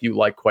sounds like you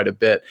like quite a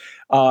bit.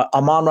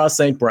 Amon-Ra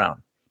St.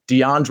 Brown,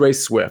 DeAndre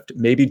Swift,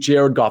 maybe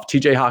Jared Goff,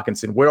 TJ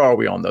Hawkinson. Where are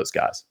we on those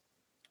guys?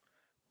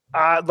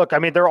 Look, I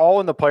mean, they're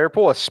all in the player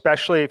pool,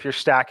 especially if you're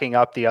stacking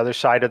up the other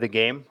side of the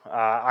game.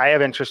 I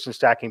have interest in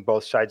stacking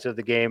both sides of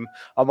the game.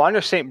 Amon-Ra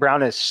St.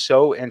 Brown is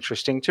so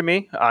interesting to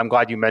me. I'm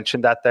glad you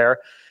mentioned that there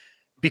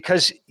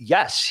because,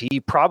 yes,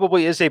 he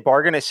probably is a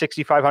bargain at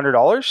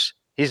 $6,500.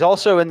 He's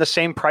also in the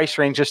same price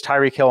range as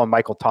Tyreek Hill and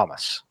Michael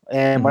Thomas.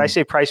 And when I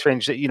say price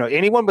range,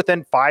 anyone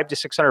within $500 to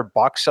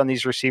 $600 on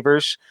these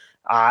receivers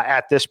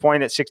at this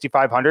point at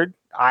 6,500,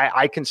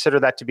 I consider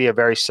that to be a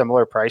very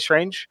similar price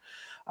range.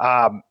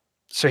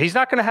 So he's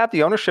not going to have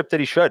the ownership that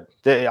he should.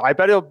 I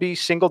bet it'll be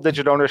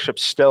single-digit ownership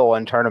still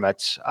in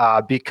tournaments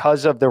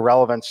because of the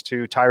relevance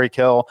to Tyreek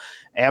Hill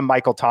and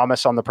Michael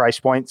Thomas on the price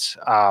points.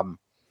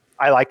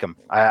 I like him.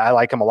 I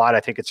like him a lot. I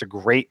think it's a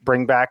great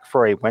bring back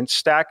for a Wentz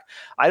stack.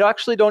 I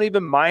actually don't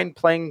even mind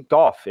playing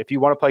Goff. If you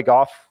want to play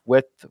Goff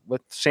with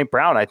St.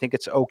 Brown, I think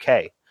it's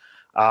okay.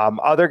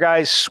 Other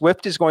guys,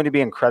 Swift is going to be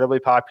incredibly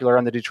popular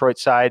on the Detroit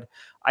side.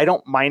 I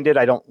don't mind it.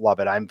 I don't love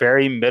it. I'm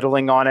very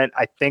middling on it.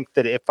 I think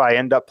that if I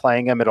end up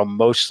playing him, it'll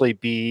mostly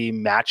be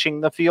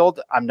matching the field.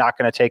 I'm not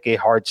going to take a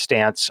hard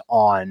stance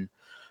on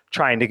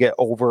trying to get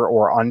over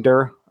or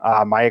under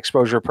my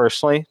exposure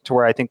personally to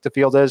where I think the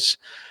field is.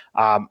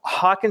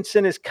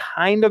 Hawkinson is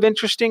kind of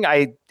interesting.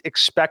 I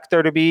expect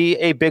there to be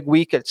a big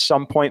week at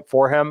some point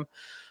for him,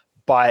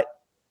 but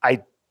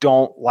I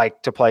don't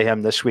like to play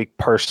him this week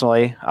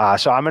personally.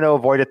 So I'm going to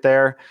avoid it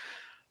there.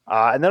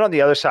 And then on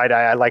the other side,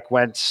 I like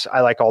Wentz. I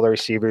like all the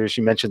receivers.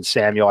 You mentioned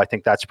Samuel. I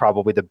think that's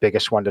probably the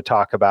biggest one to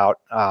talk about.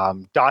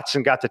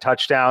 Dotson got the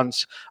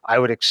touchdowns. I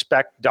would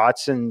expect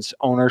Dotson's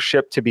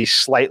ownership to be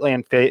slightly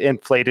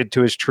inflated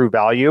to his true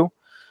value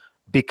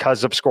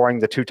because of scoring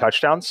the 2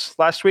 touchdowns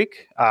last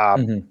week.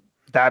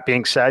 That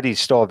being said, he's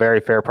still a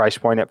very fair price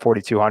point at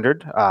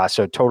 4,200.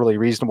 So totally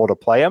reasonable to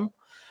play him.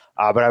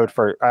 But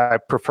I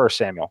prefer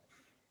Samuel.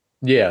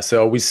 Yeah,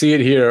 so we see it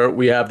here.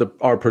 We have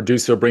our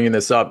producer bringing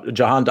this up.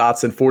 Jahan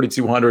Dotson,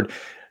 4,200,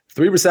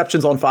 3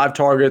 receptions on 5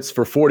 targets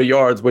for 40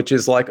 yards, which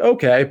is like,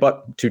 okay,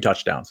 but 2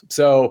 touchdowns.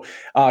 So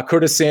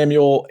Curtis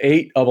Samuel,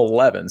 8 of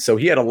 11. So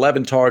he had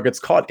 11 targets,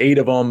 caught 8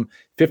 of them,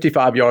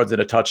 55 yards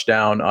and a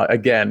touchdown.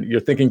 Again,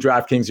 you're thinking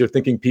DraftKings, you're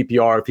thinking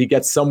PPR. If he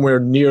gets somewhere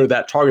near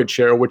that target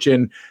share, which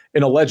in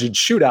an alleged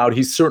shootout,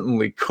 he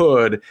certainly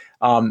could,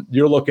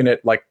 you're looking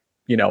at like,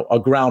 a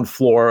ground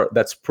floor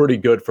that's pretty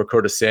good for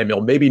Curtis Samuel.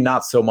 Maybe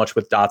not so much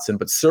with Dotson,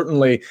 but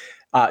certainly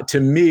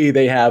to me,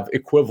 they have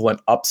equivalent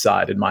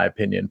upside, in my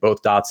opinion,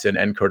 both Dotson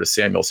and Curtis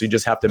Samuel. So you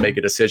just have to make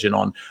a decision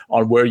on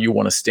where you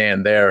want to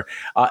stand there.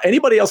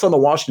 Anybody else on the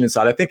Washington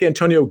side? I think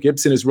Antonio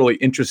Gibson is really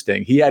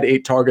interesting. He had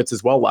 8 targets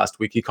as well last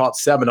week. He caught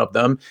 7 of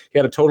them. He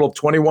had a total of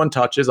 21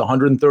 touches,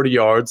 130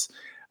 yards.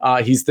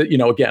 He's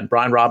again,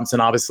 Brian Robinson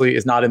obviously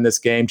is not in this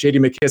game. J.D.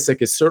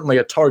 McKissick is certainly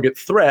a target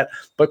threat,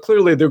 but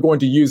clearly they're going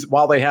to use,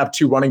 while they have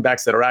 2 running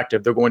backs that are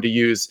active, they're going to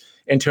use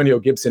Antonio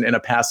Gibson in a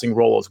passing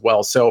role as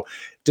well. So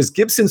does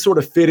Gibson sort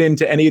of fit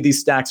into any of these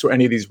stacks or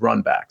any of these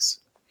run backs?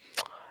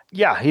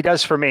 Yeah, he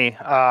does for me.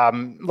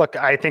 Look,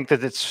 I think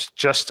that it's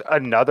just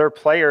another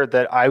player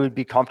that I would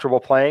be comfortable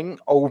playing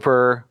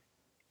over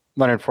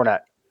Leonard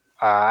Fournette.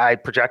 I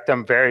project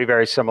them very,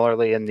 very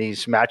similarly in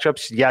these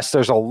matchups. Yes,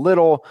 there's a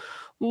little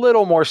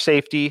more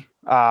safety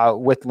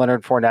with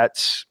Leonard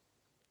Fournette's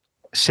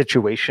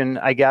situation,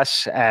 I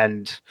guess,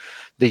 and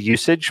the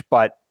usage.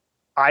 But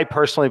I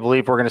personally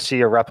believe we're going to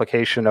see a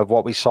replication of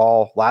what we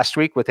saw last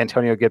week with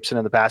Antonio Gibson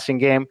in the passing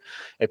game.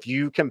 If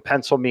you can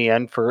pencil me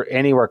in for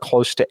anywhere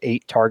close to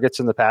 8 targets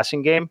in the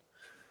passing game,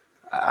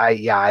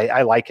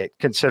 I like it,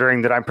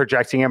 considering that I'm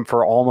projecting him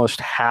for almost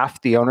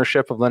half the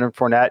ownership of Leonard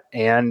Fournette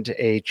and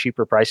a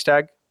cheaper price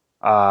tag.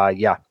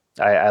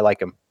 I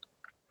like him.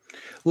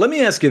 Let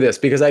me ask you this,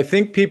 because I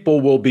think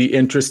people will be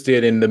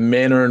interested in the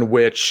manner in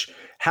which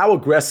how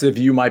aggressive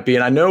you might be.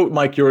 And I know,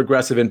 Mike, you're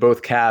aggressive in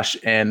both cash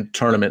and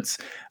tournaments,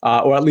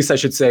 or at least I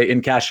should say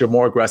in cash, you're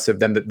more aggressive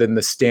than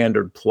the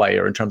standard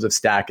player in terms of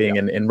stacking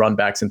and run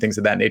backs and things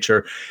of that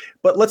nature.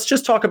 But let's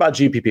just talk about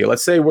GPP.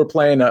 Let's say we're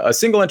playing a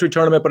single entry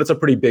tournament, but it's a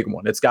pretty big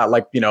one. It's got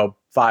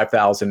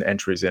 5,000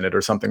 entries in it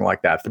or something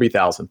like that,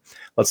 3,000.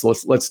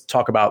 Let's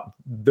talk about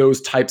those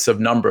types of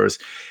numbers.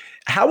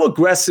 How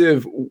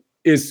aggressive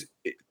is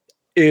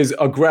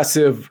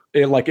aggressive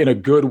in a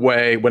good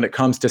way when it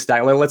comes to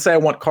stack? Let's say I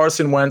want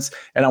Carson Wentz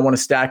and I want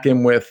to stack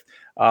him with,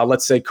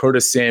 let's say,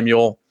 Curtis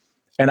Samuel,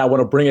 and I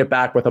want to bring it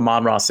back with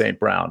Amon-Ra St.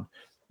 Brown.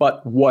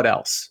 But what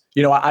else?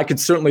 I could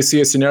certainly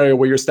see a scenario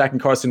where you're stacking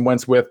Carson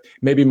Wentz with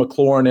maybe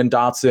McLaurin and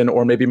Dotson,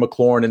 or maybe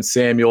McLaurin and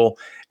Samuel,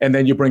 and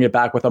then you bring it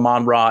back with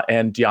Amon-Ra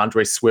and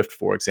DeAndre Swift,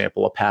 for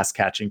example, a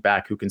pass-catching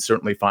back who can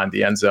certainly find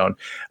the end zone.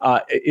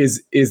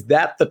 Is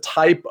that the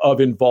type of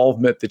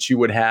involvement that you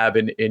would have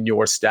in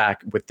your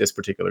stack with this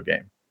particular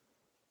game?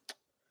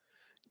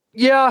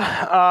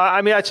 Yeah,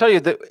 I tell you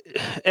that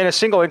in a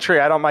single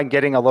entry, I don't mind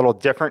getting a little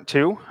different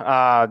too.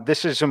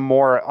 This is a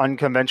more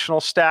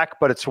unconventional stack,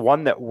 but it's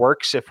one that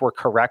works if we're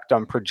correct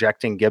on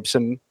projecting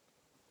Gibson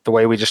the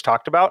way we just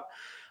talked about.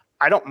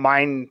 I don't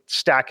mind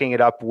stacking it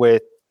up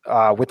with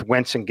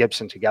Wentz and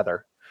Gibson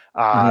together.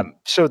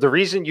 So the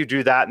reason you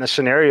do that in the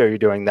scenario you're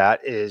doing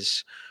that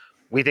is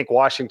we think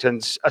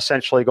Washington's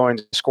essentially going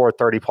to score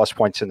 30 plus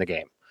points in the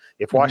game.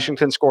 If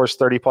Washington scores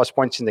 30 plus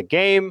points in the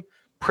game,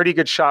 pretty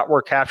good shot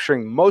we're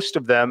capturing most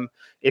of them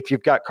if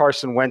you've got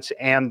Carson Wentz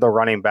and the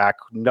running back,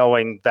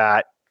 knowing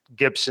that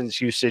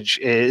Gibson's usage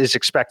is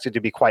expected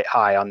to be quite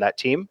high on that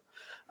team.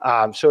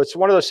 So it's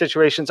one of those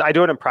situations. I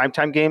do it in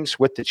primetime games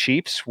with the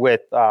Chiefs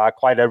with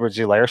Clyde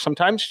Edwards-Helaire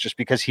sometimes, just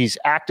because he's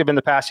active in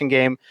the passing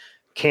game,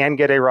 can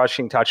get a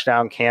rushing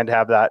touchdown, can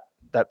have that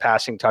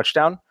passing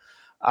touchdown.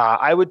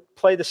 I would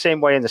play the same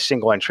way in the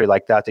single entry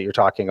like that you're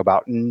talking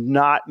about.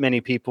 Not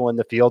many people in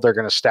the field are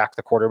going to stack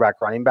the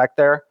quarterback running back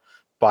there.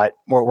 But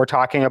we're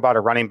talking about a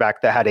running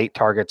back that had 8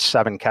 targets,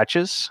 7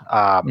 catches.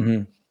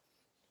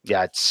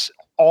 Yeah, it's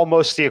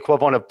almost the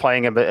equivalent of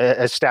playing him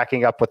as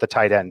stacking up with a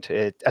tight end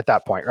at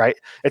that point, right?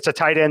 It's a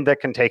tight end that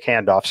can take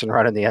handoffs and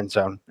run in the end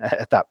zone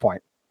at that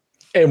point.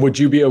 And would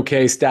you be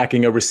okay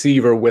stacking a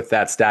receiver with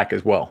that stack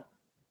as well?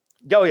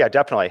 Oh, yeah,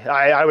 definitely.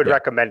 I would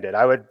recommend it.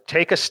 I would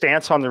take a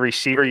stance on the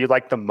receiver you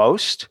like the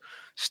most,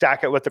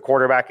 stack it with the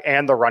quarterback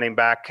and the running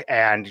back,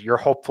 and you're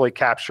hopefully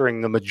capturing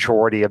the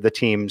majority of the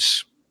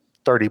team's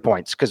 30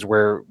 points, because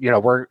we're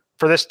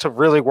for this to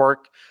really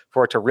work,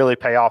 for it to really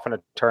pay off in a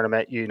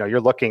tournament,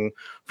 you're looking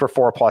for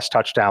 4+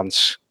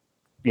 touchdowns,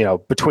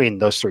 between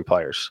those 3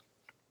 players.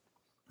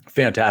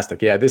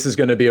 Fantastic. Yeah, this is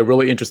going to be a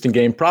really interesting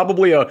game,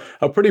 probably a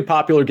pretty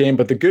popular game.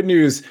 But the good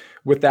news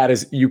with that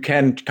is you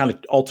can kind of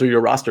alter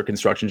your roster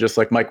construction, just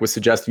like Mike was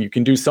suggesting. You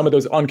can do some of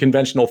those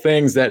unconventional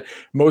things that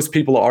most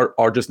people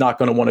are just not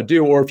going to want to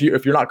do. Or if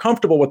you're not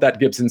comfortable with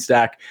that Gibson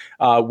stack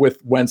with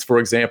Wentz, for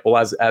example,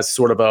 as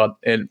sort of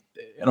an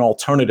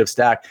alternative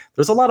stack,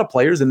 there's a lot of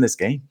players in this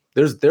game.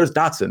 There's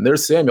Dotson,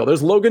 there's Samuel,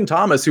 there's Logan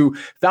Thomas, who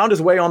found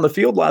his way on the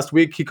field last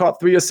week. He caught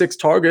 3 of 6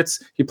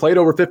 targets. He played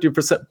over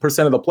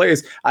 50% of the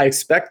plays. I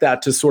expect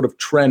that to sort of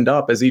trend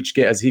up as he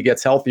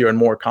gets healthier and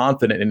more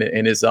confident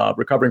in his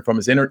recovering from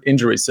his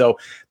injury. So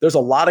there's a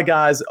lot of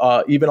guys,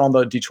 even on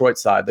the Detroit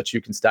side, that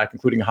you can stack,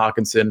 including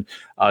Hawkinson,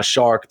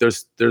 Shark.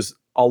 There's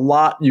a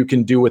lot you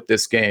can do with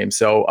this game.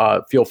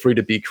 So feel free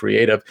to be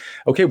creative.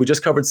 Okay, we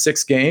just covered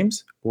 6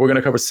 games. We're going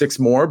to cover 6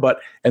 more,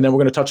 and then we're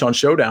going to touch on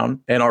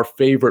Showdown and our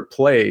favorite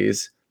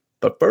plays.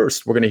 But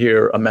first, we're going to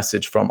hear a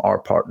message from our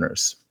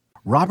partners.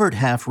 Robert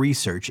Half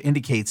research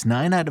indicates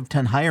 9 out of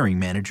 10 hiring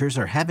managers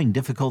are having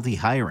difficulty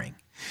hiring.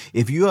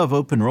 If you have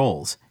open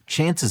roles,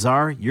 chances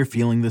are you're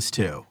feeling this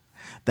too.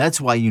 That's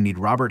why you need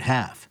Robert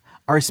Half.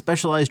 Our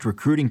specialized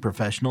recruiting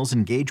professionals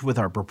engage with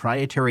our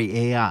proprietary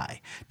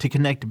AI to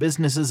connect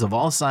businesses of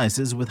all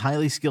sizes with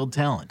highly skilled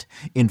talent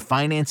in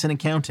finance and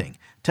accounting,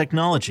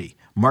 technology,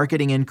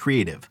 marketing and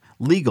creative,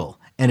 legal,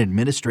 and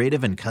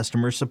administrative and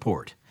customer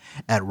support.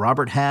 At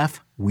Robert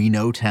Half, we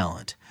know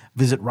talent.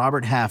 Visit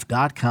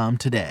roberthalf.com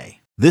today.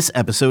 This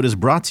episode is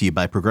brought to you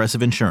by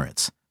Progressive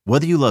Insurance.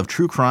 Whether you love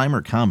true crime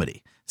or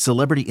comedy,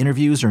 celebrity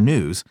interviews or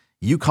news,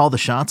 you call the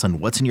shots on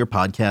what's in your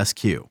podcast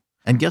queue.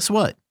 And guess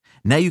what?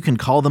 Now you can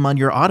call them on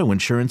your auto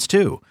insurance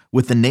too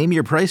with the Name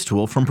Your Price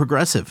tool from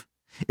Progressive.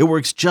 It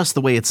works just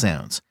the way it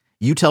sounds.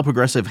 You tell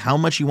Progressive how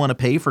much you want to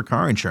pay for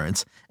car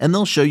insurance, and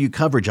they'll show you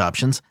coverage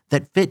options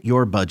that fit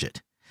your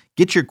budget.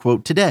 Get your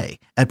quote today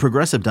at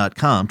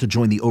Progressive.com to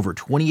join the over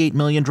 28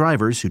 million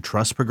drivers who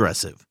trust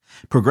Progressive.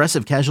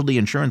 Progressive Casualty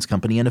Insurance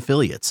Company and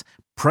Affiliates.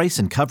 Price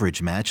and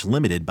coverage match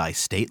limited by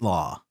state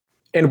law.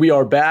 And we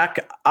are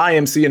back. I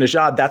am Sia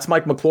Nejad. That's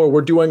Mike McClure. We're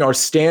doing our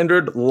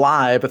standard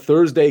live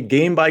Thursday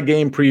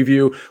game-by-game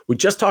preview. We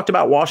just talked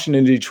about Washington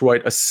and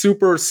Detroit, a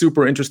super,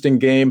 super interesting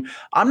game.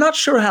 I'm not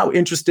sure how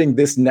interesting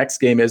this next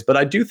game is, but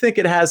I do think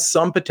it has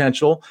some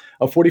potential.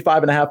 A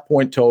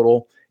 45.5-point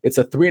total. It's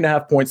a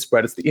 3.5-point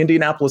spread. It's the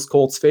Indianapolis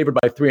Colts favored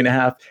by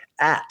 3.5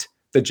 at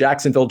the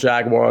Jacksonville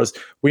Jaguars.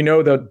 We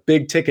know the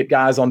big ticket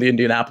guys on the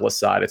Indianapolis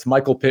side. It's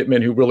Michael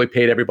Pittman, who really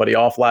paid everybody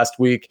off last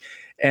week.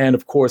 And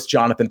of course,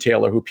 Jonathan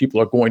Taylor, who people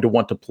are going to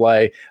want to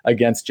play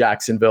against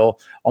Jacksonville.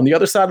 On the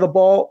other side of the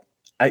ball,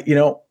 I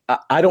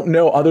don't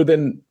know, other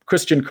than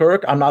Christian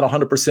Kirk, I'm not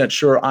 100%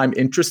 sure I'm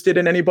interested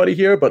in anybody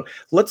here. But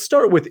let's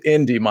start with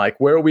Indy, Mike.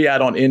 Where are we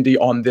at on Indy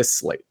on this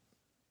slate?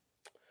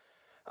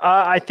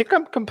 I think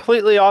I'm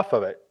completely off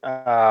of it.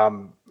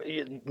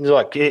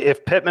 Look,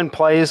 if Pittman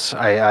plays,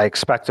 I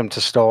expect him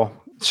to still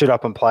suit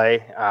up and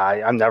play.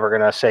 I'm never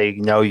going to say,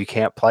 no, you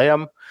can't play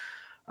him.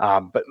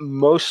 But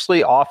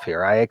mostly off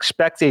here. I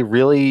expect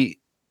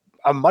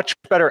a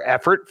much better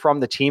effort from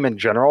the team in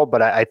general,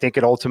 but I think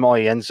it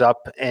ultimately ends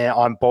up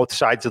on both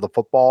sides of the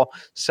football,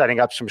 setting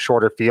up some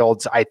shorter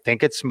fields. I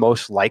think it's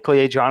most likely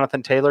a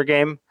Jonathan Taylor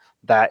game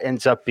that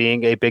ends up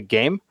being a big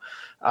game.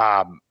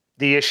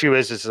 The issue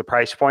is the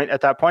price point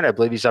at that point. I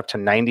believe he's up to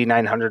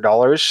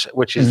 $9,900,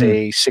 which is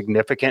a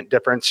significant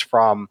difference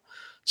from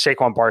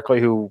Saquon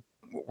Barkley, who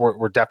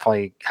we're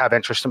definitely have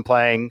interest in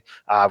playing.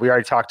 We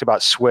already talked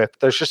about Swift.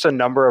 There's just a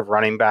number of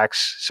running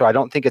backs, so I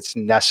don't think it's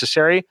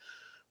necessary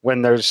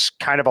when there's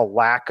kind of a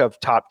lack of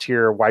top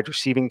tier wide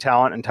receiving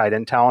talent and tight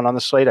end talent on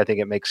the slate. I think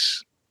it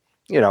makes,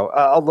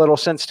 a little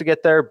sense to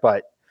get there,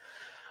 but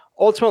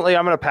ultimately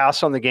I'm going to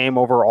pass on the game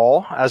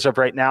overall as of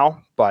right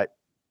now, but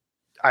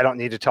I don't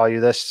need to tell you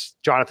this.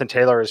 Jonathan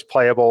Taylor is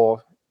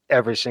playable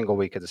every single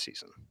week of the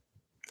season.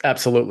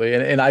 Absolutely.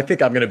 And I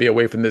think I'm going to be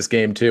away from this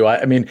game too.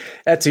 I mean,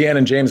 Etienne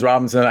and James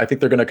Robinson, I think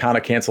they're going to kind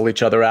of cancel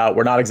each other out.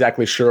 We're not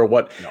exactly sure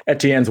what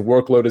Etienne's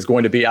workload is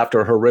going to be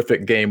after a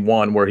horrific game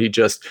one where it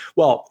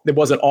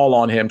wasn't all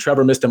on him.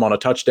 Trevor missed him on a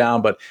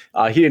touchdown, but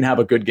he didn't have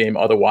a good game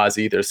otherwise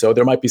either. So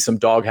there might be some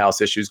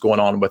doghouse issues going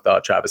on with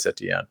Travis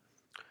Etienne.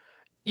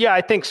 Yeah,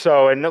 I think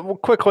so.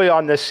 And quickly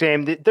on this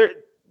game,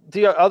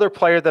 the other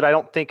player that I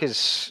don't think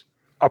is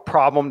a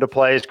problem to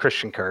play is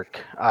Christian Kirk.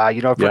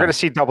 If we're going to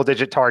see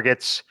double-digit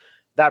targets,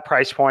 that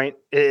price point,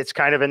 it's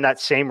kind of in that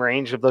same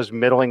range of those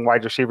middling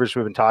wide receivers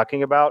we've been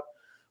talking about.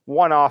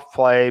 One-off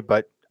play,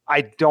 but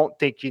I don't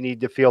think you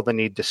need to feel the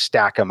need to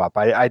stack him up.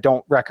 I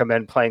don't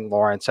recommend playing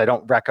Lawrence. I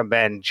don't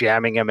recommend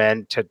jamming him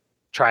in to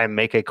try and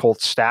make a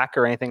cold stack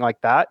or anything like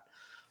that.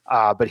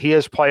 But he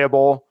is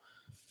playable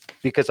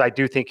because I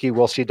do think he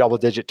will see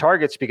double-digit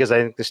targets because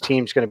I think this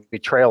team's going to be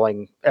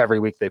trailing every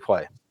week they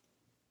play.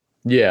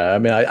 Yeah, I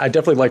mean, I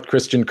definitely liked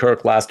Christian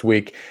Kirk last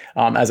week,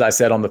 as I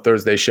said on the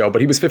Thursday show, but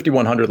he was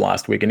 5,100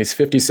 last week and he's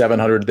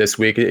 5,700 this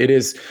week. It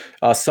is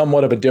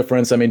somewhat of a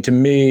difference. I mean, to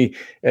me,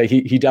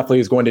 he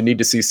definitely is going to need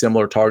to see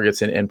similar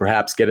targets and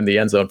perhaps get in the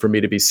end zone for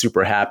me to be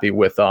super happy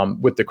with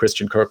the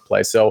Christian Kirk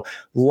play. So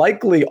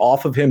likely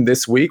off of him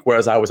this week,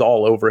 whereas I was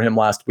all over him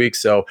last week.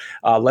 So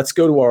let's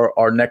go to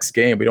our next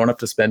game. We don't have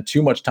to spend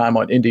too much time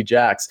on Indy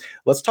Jacks.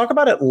 Let's talk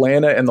about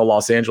Atlanta and the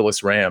Los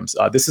Angeles Rams.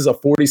 This is a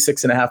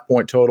 46.5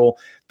 point total.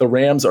 The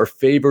Rams are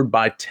favored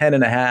by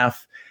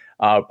 10.5.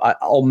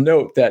 I'll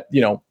note that,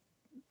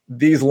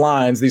 these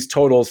lines, these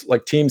totals,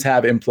 like teams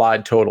have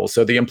implied totals.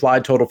 So the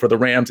implied total for the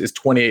Rams is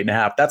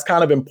 28.5. That's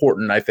kind of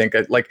important, I think.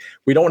 Like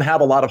we don't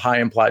have a lot of high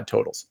implied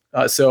totals.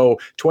 So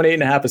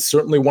 28.5 is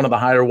certainly one of the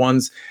higher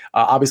ones.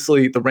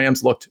 Obviously, the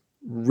Rams looked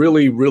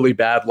really, really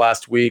bad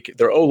last week.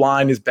 Their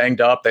O-line is banged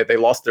up. They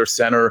lost their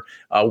center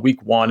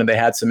week one, and they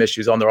had some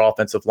issues on their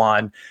offensive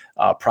line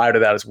prior to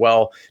that as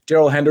well.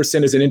 Darrell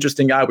Henderson is an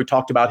interesting guy. We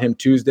talked about him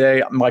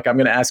Tuesday. Mike, I'm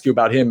going to ask you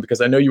about him because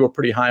I know you were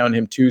pretty high on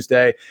him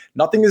Tuesday.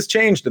 Nothing has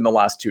changed in the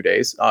last 2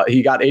 days.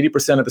 He got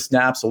 80% of the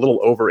snaps, a little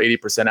over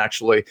 80%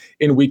 actually,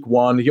 in week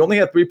one. He only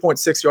had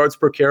 3.6 yards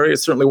per carry. It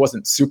certainly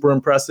wasn't super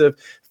impressive.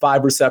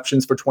 5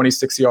 receptions for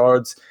 26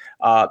 yards.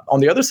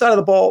 On the other side of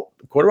the ball,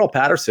 Cordarrelle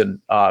Patterson,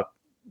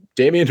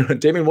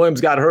 Damian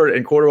Williams got hurt,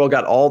 and Cordarrelle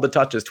got all the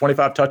touches,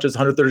 25 touches,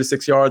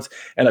 136 yards,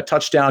 and a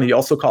touchdown. He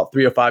also caught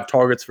 3 of 5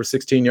 targets for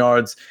 16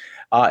 yards.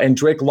 And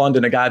Drake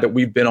London, a guy that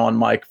we've been on,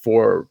 Mike,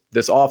 for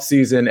this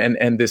offseason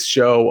and this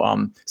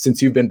show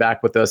since you've been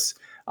back with us.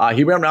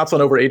 He ran routes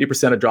on over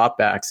 80% of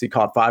dropbacks. He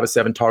caught 5 of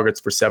 7 targets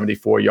for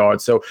 74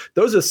 yards. So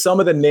those are some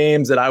of the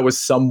names that I was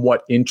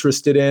somewhat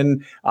interested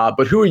in.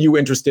 But who are you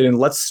interested in?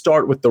 Let's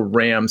start with the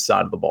Rams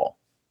side of the ball.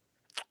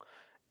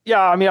 Yeah,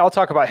 I mean, I'll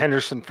talk about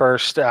Henderson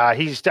first.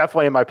 He's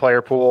definitely in my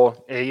player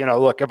pool.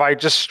 Look, if I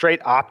just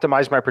straight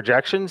optimize my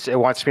projections, it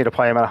wants me to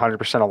play him at 100%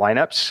 of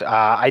lineups.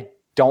 I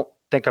don't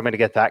think I'm going to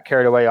get that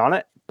carried away on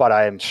it, but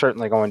I am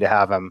certainly going to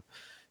have him,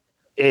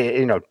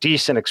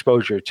 decent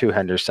exposure to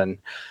Henderson.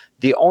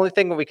 The only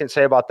thing that we can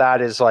say about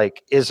that is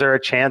is there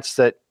a chance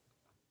that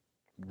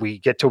we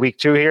get to week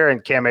 2 here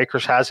and Cam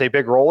Akers has a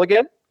big role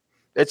again?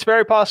 It's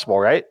very possible,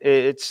 right?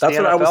 That's the NFL,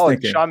 what I was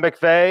thinking. Sean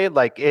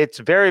McVay, it's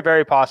very,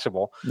 very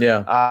possible.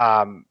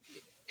 Yeah.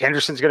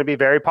 Henderson's going to be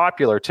very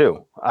popular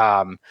too.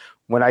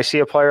 When I see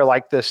a player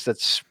like this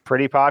that's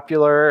pretty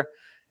popular,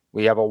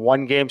 we have a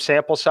 1-game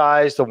sample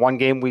size. The 1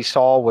 game we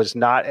saw was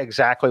not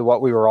exactly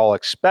what we were all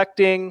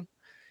expecting.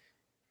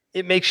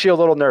 It makes you a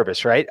little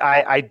nervous, right?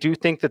 I do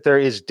think that there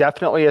is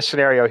definitely a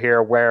scenario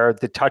here where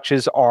the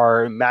touches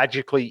are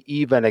magically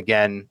even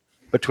again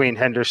between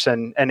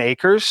Henderson and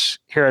Akers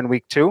here in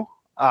week 2.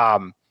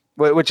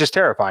 which is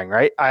terrifying,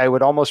 right? I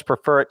would almost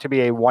prefer it to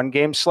be a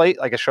 1-game slate,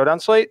 like a showdown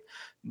slate.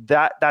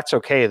 That's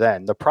okay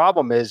then. The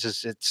problem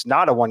is it's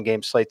not a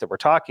 1-game slate that we're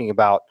talking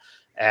about.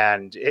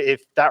 And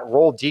if that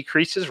role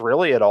decreases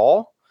really at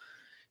all,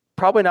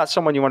 probably not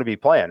someone you want to be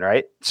playing,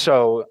 right?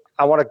 So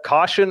I want to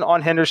caution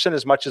on Henderson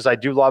as much as I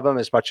do love him,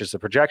 as much as the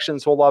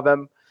projections will love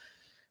him.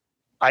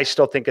 I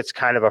still think it's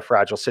kind of a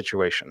fragile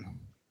situation.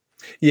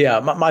 Yeah,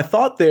 my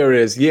thought there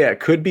is, it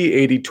could be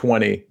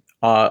 80-20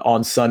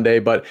 on Sunday,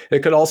 but it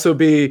could also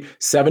be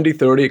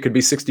 70-30. It could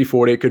be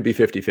 60-40. It could be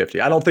 50-50.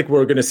 I don't think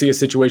we're going to see a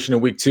situation in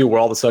week 2 where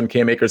all of a sudden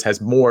Cam Akers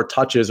has more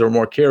touches or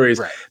more carries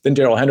than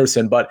Darrell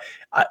Henderson, but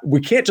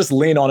we can't just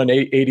lean on an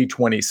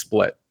 80-20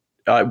 split.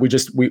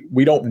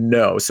 We don't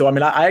know. So, I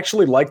mean, I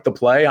actually like the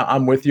play.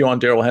 I'm with you on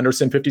Darrell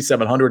Henderson.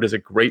 5,700 is a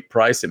great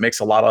price. It makes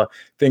a lot of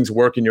things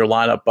work in your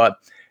lineup, but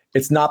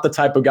it's not the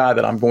type of guy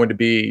that I'm going to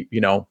be,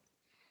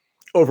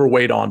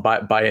 overweight on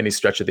by any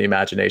stretch of the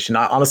imagination.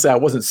 Honestly, I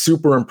wasn't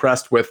super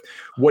impressed with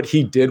what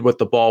he did with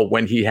the ball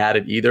when he had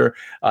it either.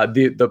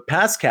 The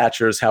pass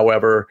catchers,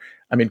 however,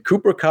 I mean,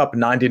 Cooper Kupp,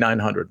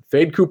 9,900.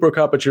 Fade Cooper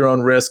Kupp at your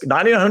own risk.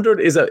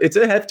 9,900 it's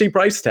a hefty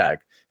price tag.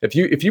 If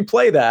you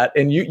play that,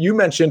 and you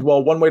mentioned,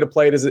 well, one way to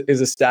play it is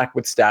a stack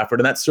with Stafford,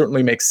 and that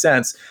certainly makes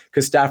sense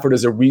because Stafford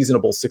is a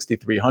reasonable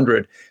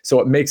 6,300. So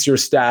it makes your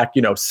stack,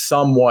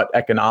 somewhat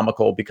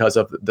economical because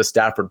of the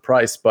Stafford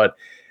price. But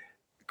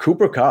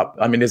Cooper Kupp,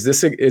 I mean, is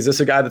this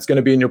a guy that's going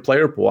to be in your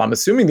player pool? I'm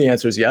assuming the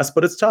answer is yes,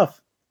 but it's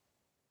tough.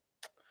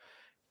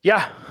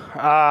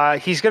 Yeah,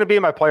 he's going to be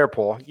in my player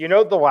pool.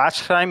 The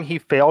last time he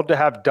failed to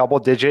have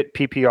double-digit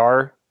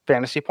PPR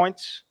fantasy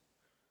points,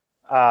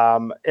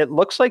 it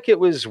looks like it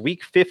was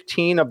week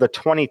 15 of the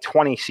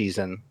 2020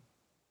 season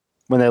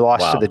when they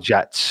lost to the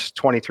Jets,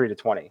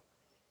 23-20.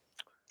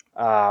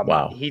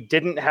 Wow. He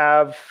didn't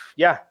have,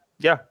 yeah.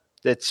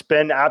 It's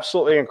been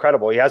absolutely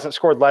incredible. He hasn't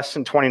scored less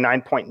than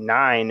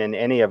 29.9 in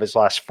any of his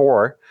last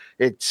 4.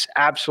 It's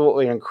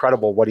absolutely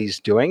incredible what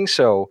he's doing.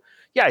 So,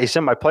 yeah, he's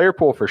in my player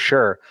pool for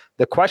sure.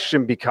 The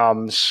question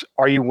becomes,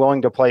 are you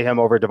willing to play him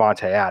over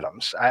Davante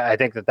Adams? I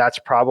think that's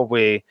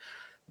probably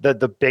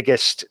the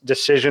biggest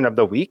decision of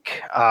the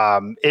week.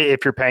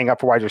 If you're paying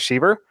up for wide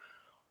receiver,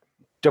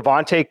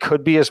 Davante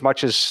could be as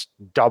much as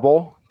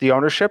double the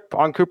ownership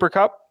on Cooper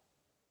Kupp.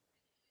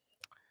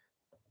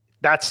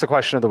 That's the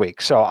question of the week.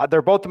 So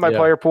they're both in my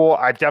player pool.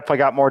 I've definitely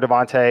got more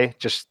Davante.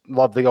 Just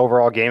love the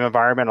overall game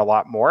environment a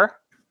lot more.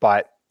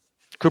 But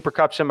Cooper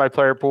Kupp's in my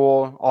player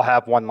pool. I'll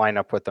have one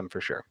lineup with them for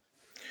sure.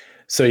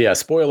 So yeah,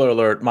 spoiler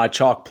alert, my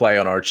chalk play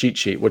on our cheat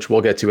sheet, which we'll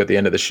get to at the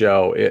end of the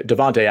show,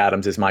 Davante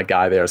Adams is my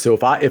guy there. So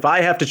if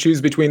I have to choose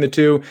between the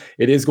two,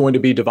 it is going to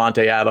be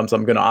Davante Adams.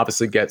 I'm going to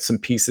obviously get some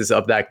pieces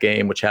of that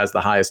game, which has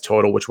the highest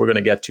total, which we're going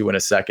to get to in a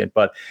second.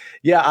 But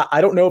yeah, I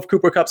don't know if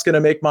Cooper Kupp's going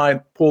to make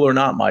my pool or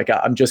not, Mike.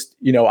 I'm just,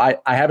 I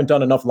haven't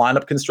done enough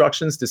lineup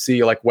constructions to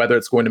see like whether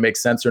it's going to make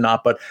sense or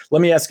not. But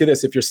let me ask you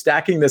this. If you're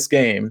stacking this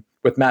game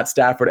with Matt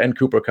Stafford and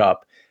Cooper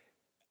Kupp,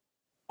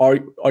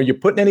 are you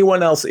putting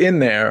anyone else in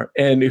there,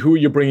 and who are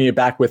you bringing it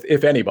back with,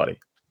 if anybody?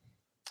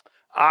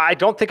 I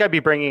don't think I'd be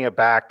bringing it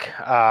back.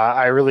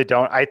 I really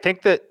don't. I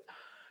think that,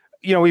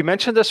 we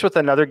mentioned this with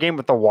another game,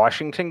 with the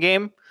Washington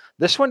game.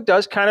 This one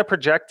does kind of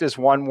project as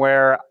one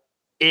where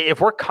if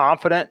we're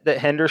confident that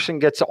Henderson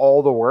gets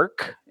all the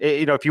work,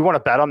 if you want to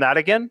bet on that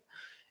again,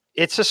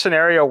 it's a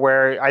scenario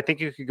where I think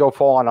you could go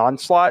full on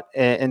onslaught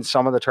in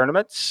some of the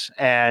tournaments,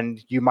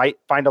 and you might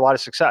find a lot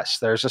of success.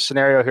 There's a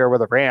scenario here where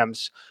the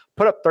Rams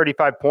put up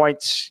 35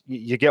 points.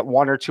 You get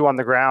 1 or 2 on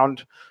the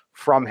ground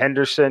from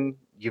Henderson.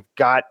 You've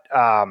got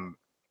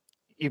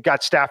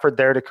Stafford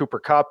there to Cooper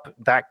Kupp.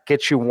 That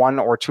gets you 1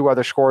 or 2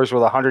 other scores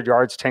with 100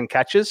 yards, 10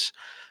 catches,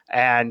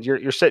 and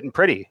you're sitting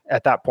pretty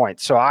at that point.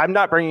 So I'm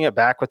not bringing it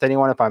back with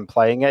anyone if I'm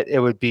playing it. It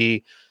would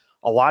be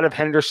a lot of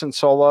Henderson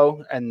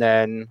solo and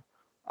then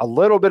a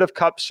little bit of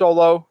Kupp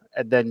solo,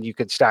 and then you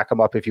could stack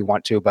them up if you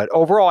want to. But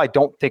overall, I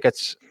don't think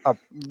it's a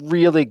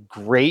really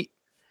great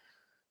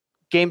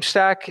game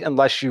stack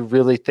unless you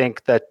really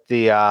think that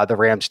the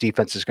Rams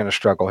defense is going to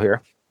struggle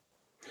here.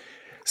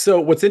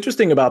 So what's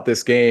interesting about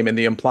this game and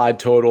the implied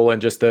total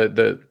and just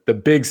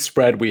the big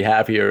spread we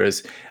have here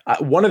is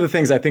one of the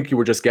things I think you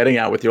were just getting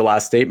at with your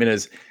last statement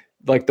is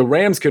like the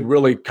Rams could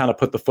really kind of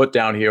put the foot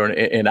down here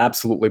and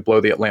absolutely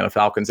blow the Atlanta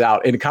Falcons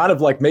out and kind of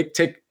like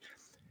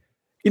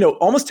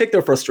almost take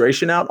their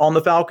frustration out on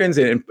the Falcons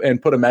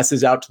and put a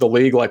message out to the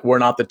league like we're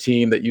not the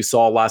team that you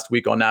saw last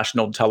week on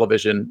national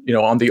television,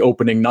 on the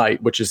opening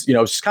night, which is,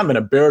 it's just kind of an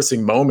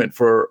embarrassing moment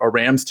for a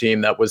Rams team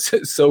that was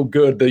so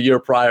good the year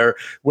prior,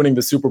 winning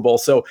the Super Bowl.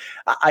 So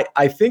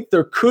I think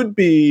there could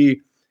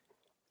be,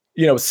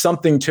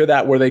 something to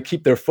that where they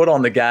keep their foot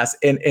on the gas.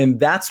 And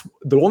that's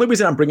the only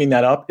reason I'm bringing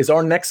that up is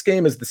our next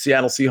game is the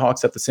Seattle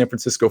Seahawks at the San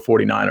Francisco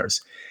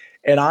 49ers.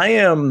 And I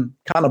am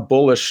kind of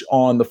bullish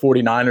on the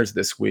 49ers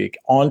this week,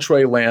 on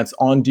Trey Lance,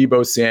 on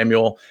Deebo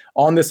Samuel,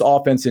 on this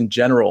offense in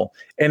general.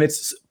 And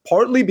it's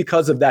partly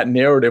because of that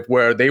narrative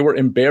where they were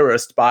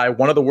embarrassed by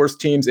one of the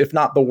worst teams, if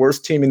not the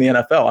worst team in the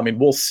NFL. I mean,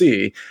 we'll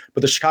see.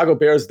 But the Chicago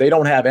Bears, they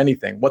don't have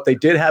anything. What they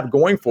did have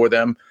going for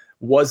them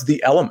was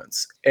the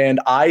elements. And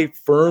I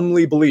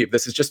firmly believe,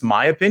 this is just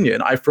my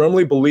opinion, I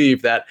firmly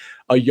believe that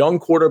a young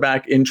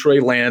quarterback in Trey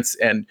Lance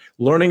and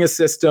learning a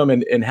system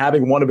and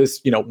having one of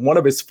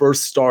his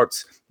first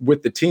starts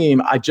with the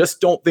team, I just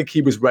don't think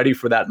he was ready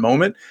for that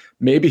moment.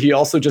 Maybe he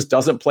also just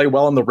doesn't play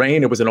well in the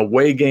rain. It was an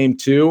away game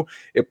too.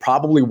 It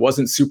probably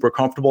wasn't super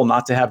comfortable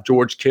not to have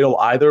George Kittle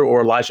either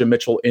or Elijah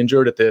Mitchell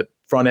injured at the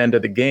front end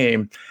of the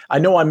game. I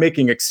know I'm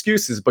making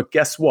excuses, but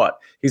guess what?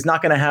 He's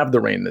not going to have the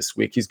rain this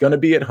week. He's going to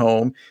be at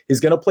home. He's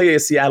going to play a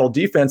Seattle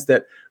defense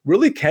that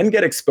really can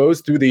get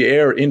exposed through the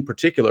air in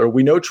particular.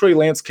 We know Trey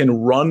Lance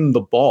can run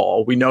the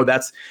ball. We know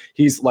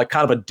he's like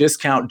kind of a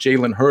discount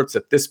Jalen Hurts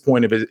at this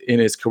point in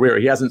his career.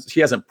 He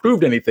hasn't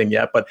proved anything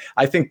yet, but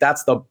I think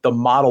that's the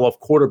model of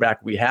quarterback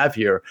we have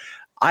here.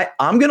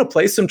 I'm going to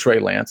play some Trey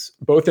Lance,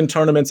 both in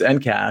tournaments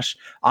and cash.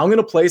 I'm going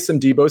to play some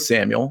Deebo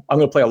Samuel. I'm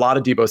going to play a lot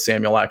of Deebo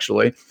Samuel,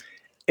 actually.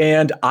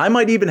 And I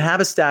might even have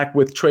a stack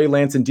with Trey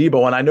Lance and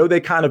Deebo. And I know they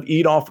kind of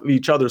eat off of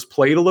each other's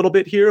plate a little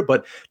bit here,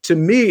 but to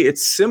me,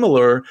 it's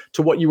similar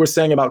to what you were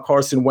saying about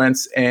Carson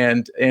Wentz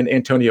and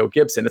Antonio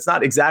Gibson. It's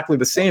not exactly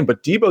the same,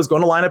 but Deebo's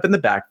going to line up in the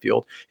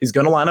backfield. He's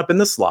going to line up in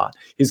the slot.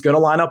 He's going to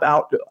line up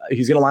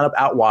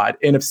out wide.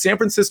 And if San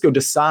Francisco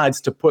decides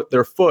to put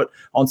their foot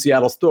on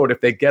Seattle's throat, if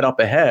they get up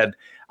ahead,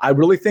 I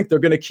really think they're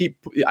going to keep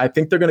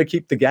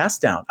the gas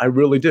down. I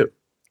really do.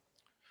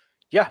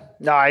 Yeah,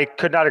 no, I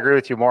could not agree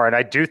with you more. And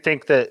I do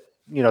think that,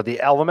 the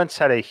elements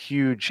had a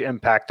huge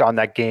impact on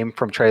that game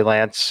from Trey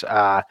Lance.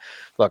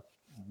 Look,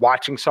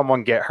 watching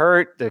someone get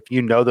hurt, if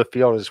the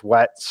field is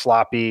wet,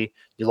 sloppy,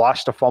 you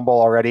lost a fumble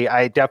already,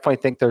 I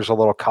definitely think there's a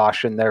little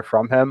caution there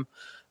from him.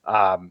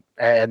 And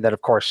then,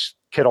 of course,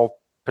 Kittle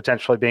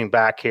potentially being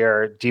back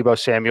here, Deebo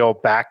Samuel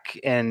back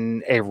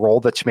in a role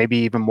that's maybe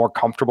even more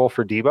comfortable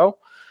for Deebo.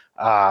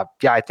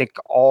 I think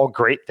all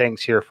great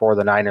things here for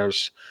the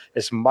Niners.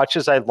 As much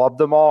as I love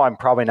them all, I'm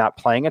probably not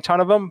playing a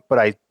ton of them, but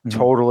I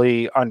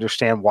totally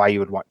understand why you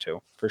would want to,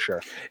 for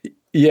sure.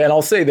 Yeah, and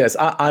I'll say this.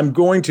 I'm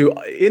going to,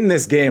 in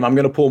this game, I'm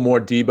going to pull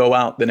more Deebo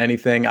out than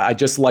anything. I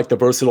just like the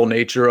versatile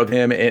nature of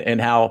him and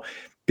how,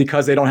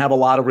 because they don't have a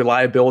lot of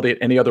reliability at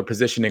any other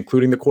position,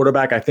 including the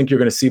quarterback, I think you're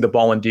going to see the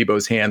ball in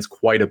Deebo's hands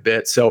quite a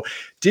bit. So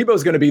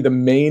Deebo's going to be the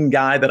main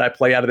guy that I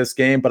play out of this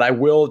game, but I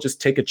will just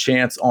take a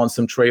chance on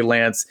some Trey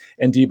Lance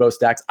and Deebo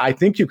stacks. I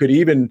think you could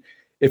even,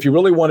 if you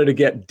really wanted to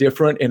get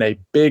different in a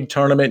big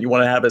tournament, you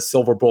want to have a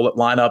silver bullet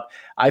lineup,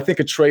 I think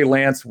a Trey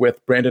Lance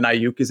with Brandon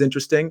Ayuk is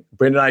interesting.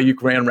 Brandon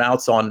Ayuk ran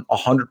routes on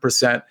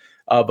 100%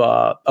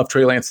 of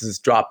Trey Lance's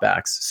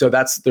dropbacks. So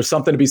there's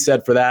something to be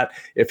said for that.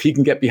 If he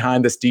can get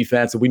behind this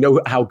defense, and we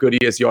know how good he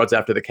is yards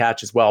after the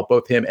catch as well,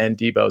 both him and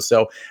Deebo.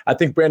 So I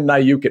think Brandon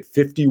Ayuk at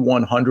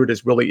 5,100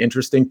 is really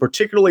interesting,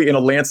 particularly in a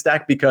Lance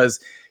stack,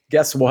 because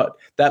guess what?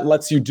 That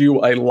lets you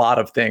do a lot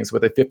of things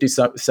with a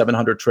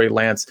 5,700 Trey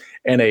Lance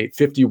and a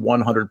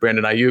 5,100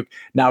 Brandon Ayuk.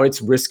 Now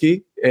it's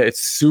risky. It's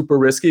super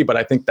risky, but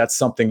I think that's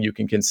something you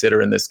can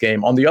consider in this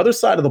game. On the other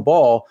side of the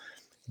ball,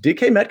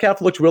 DK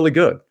Metcalf looked really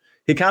good.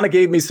 He kind of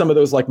gave me some of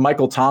those like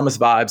Michael Thomas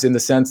vibes in the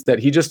sense that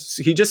he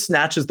just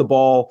snatches the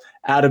ball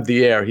out of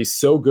the air. He's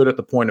so good at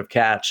the point of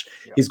catch.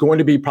 Yeah. He's going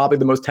to be probably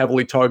the most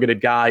heavily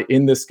targeted guy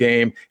in this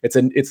game.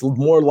 It's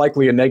more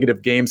likely a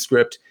negative game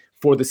script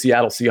for the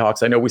Seattle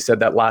Seahawks. I know we said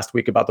that last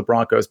week about the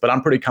Broncos, but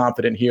I'm pretty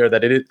confident here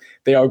that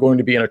they are going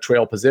to be in a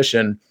trail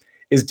position.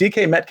 Is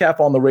DK Metcalf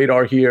on the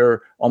radar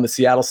here on the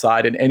Seattle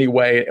side in any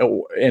way,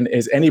 and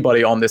is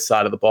anybody on this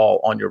side of the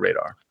ball on your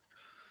radar?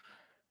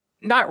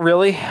 Not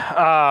really.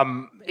 Let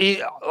me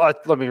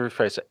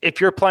rephrase it.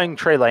 If you're playing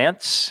Trey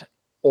Lance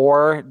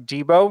or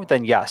Deebo,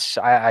 then yes,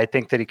 I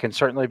think that he can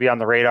certainly be on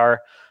the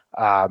radar.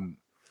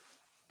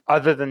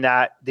 Other than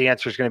that, the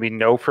answer is going to be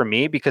no for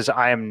me, because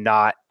I am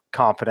not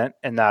confident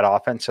in that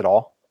offense at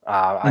all.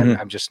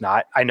 I'm just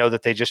not. I know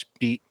that they just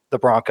beat the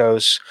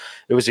Broncos.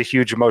 It was a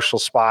huge emotional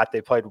spot.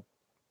 They played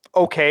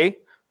okay,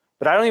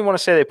 but I don't even want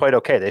to say they played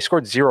okay. They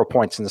scored 0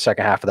 points in the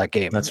second half of that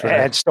game. That's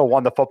right. And still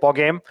won the football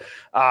game.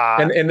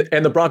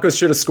 And the Broncos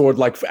should have scored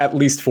like at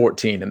least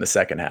 14 in the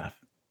second half.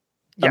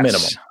 A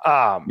minimum.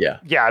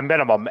 A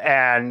minimum.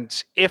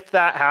 And if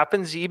that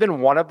happens,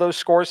 even one of those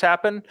scores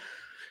happen,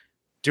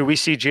 do we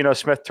see Geno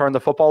Smith turn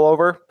the football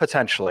over?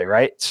 Potentially,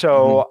 right?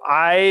 So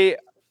I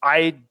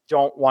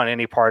don't want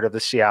any part of the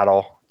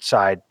Seattle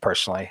side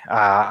personally.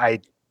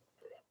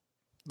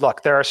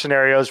 Look, there are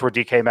scenarios where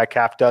DK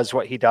Metcalf does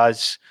what he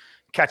does,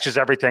 catches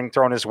everything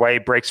thrown his way,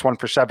 breaks one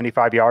for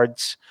 75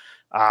 yards.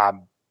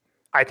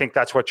 I think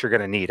that's what you're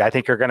going to need. I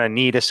think you're going to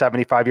need a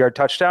 75-yard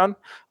touchdown.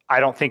 I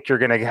don't think you're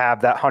going to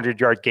have that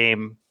 100-yard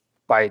game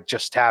by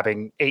just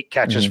having 8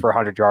 catches for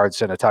 100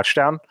 yards and a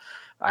touchdown.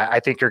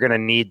 I think you're going to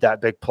need that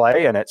big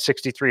play. And at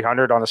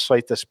 6,300 on a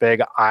slate this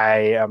big, I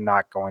am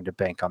not going to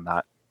bank on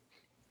that.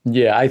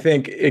 Yeah, I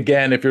think,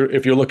 again, if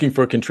you're looking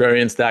for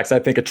contrarian stacks, I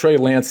think a Trey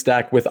Lance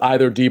stack with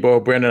either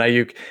Deebo, Brandon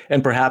Ayuk,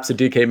 and perhaps a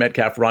DK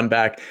Metcalf run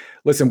back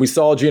listen, we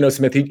saw Geno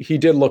Smith. He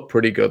did look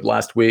pretty good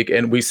last week.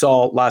 And we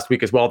saw last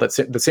week as well that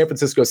the San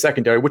Francisco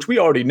secondary, which we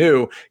already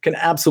knew, can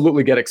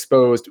absolutely get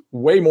exposed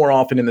way more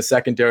often in the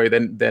secondary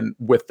than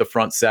with the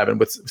front seven,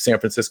 with San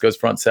Francisco's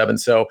front seven.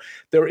 So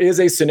there is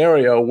a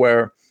scenario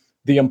where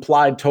the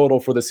implied total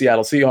for the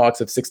Seattle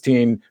Seahawks of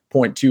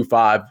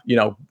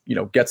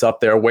 16.25, gets up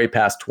there way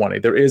past 20.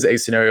 There is a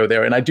scenario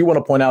there. And I do want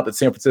to point out that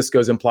San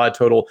Francisco's implied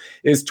total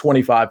is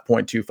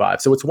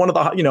 25.25. So it's one of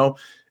the,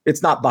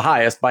 it's not the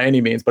highest by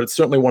any means, but it's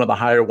certainly one of the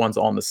higher ones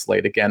on the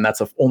slate. Again,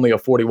 that's only a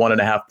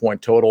 41.5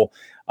 point total.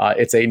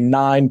 It's a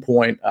 9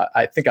 point,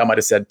 I think I might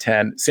have said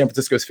 10. San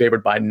Francisco's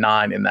favored by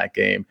 9 in that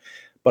game.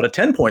 But a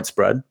 10-point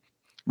spread,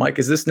 Mike,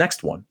 is this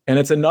next one. And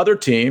it's another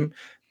team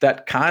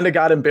that kind of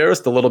got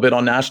embarrassed a little bit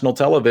on national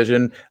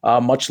television,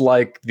 much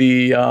like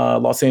the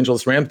Los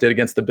Angeles Rams did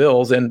against the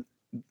Bills and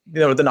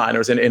the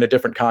Niners in a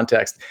different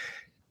context.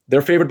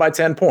 They're favored by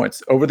 10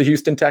 points over the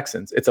Houston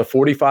Texans. It's a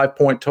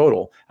 45-point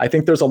total. I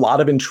think there's a lot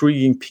of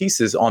intriguing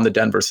pieces on the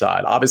Denver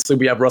side. Obviously,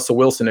 we have Russell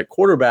Wilson at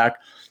quarterback.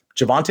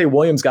 Javonte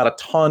Williams got a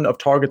ton of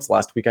targets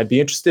last week. I'd be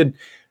interested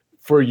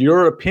for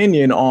your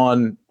opinion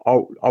on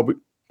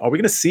are we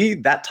going to see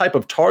that type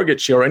of target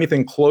share or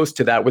anything close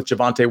to that with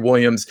Javonte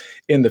Williams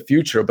in the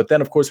future? But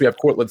then, of course, we have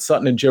Courtland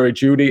Sutton and Jerry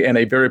Jeudy and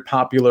a very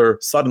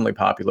suddenly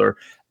popular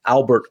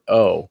Albert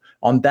O.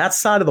 On that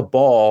side of the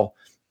ball,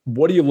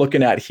 what are you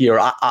looking at here?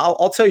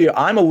 I'll tell you,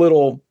 I'm a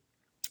little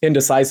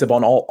indecisive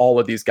on all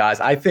of these guys.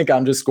 I think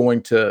I'm just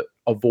going to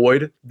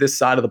avoid this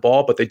side of the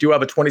ball, but they do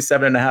have a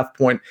 27.5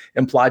 point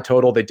implied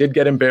total. They did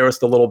get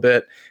embarrassed a little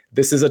bit.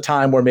 This is a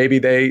time where maybe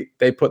they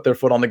put their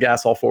foot on the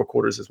gas all 4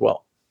 quarters as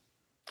well.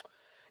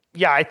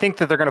 Yeah, I think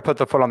that they're going to put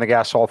the foot on the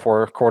gas all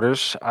 4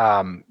 quarters.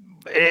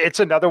 It's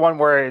another one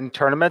where in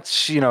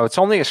tournaments, it's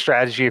only a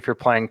strategy if you're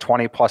playing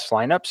 20 plus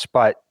lineups,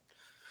 but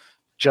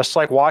just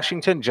like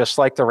Washington, just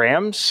like the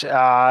Rams,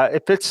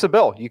 it fits the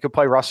bill. You could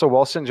play Russell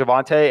Wilson,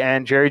 Javonte,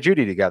 and Jerry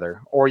Jeudy together,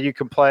 or you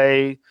can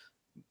play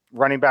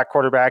running back,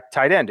 quarterback,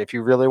 tight end if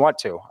you really want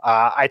to.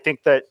 I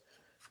think that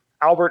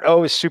Albert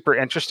O is super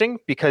interesting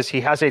because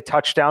he has a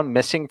touchdown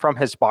missing from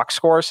his box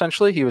score.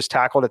 Essentially, he was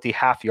tackled at the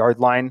half-yard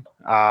line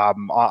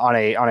on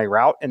a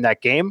route in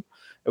that game.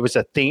 It was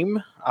a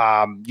theme.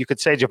 You could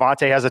say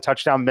Javonte has a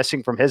touchdown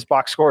missing from his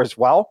box score as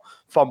well,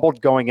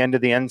 fumbled going into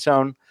the end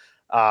zone.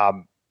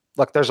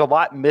 Look, there's a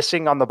lot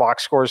missing on the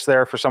box scores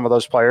there for some of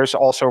those players.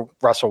 Also,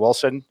 Russell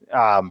Wilson.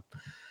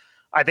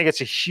 I think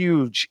it's a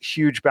huge,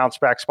 huge bounce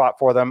back spot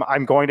for them.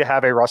 I'm going to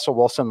have a Russell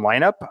Wilson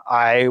lineup.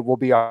 I will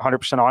be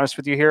 100% honest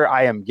with you here.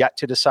 I am yet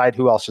to decide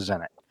who else is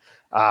in it.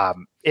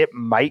 It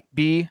might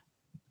be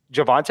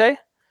Javonte.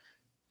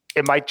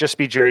 It might just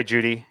be Jerry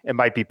Jeudy. It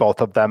might be both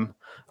of them.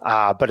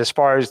 But as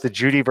far as the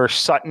Jeudy versus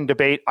Sutton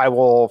debate, I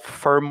will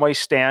firmly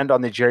stand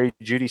on the Jerry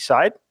Jeudy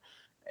side.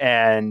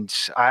 And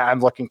I'm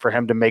looking for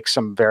him to make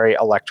some very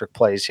electric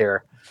plays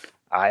here.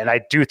 And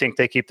I do think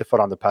they keep the foot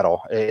on the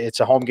pedal. It's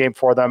a home game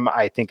for them.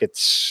 I think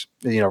it's,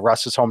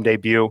 Russ's home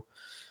debut.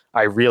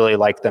 I really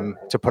like them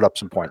to put up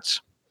some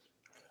points.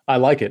 I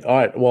like it. All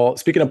right. Well,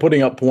 speaking of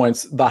putting up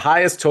points, the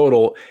highest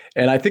total,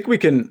 and I think we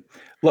can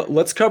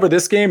let's cover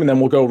this game and then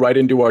we'll go right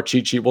into our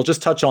cheat sheet. We'll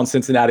just touch on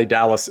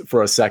Cincinnati-Dallas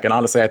for a second.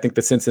 Honestly, I think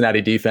the Cincinnati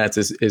defense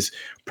is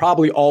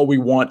probably all we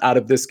want out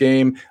of this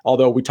game,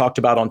 although we talked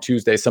about on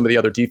Tuesday some of the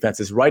other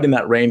defenses right in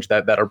that range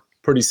that are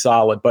pretty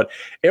solid. But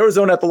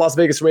Arizona at the Las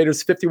Vegas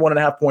Raiders,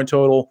 51.5 point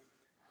total.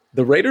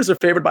 The Raiders are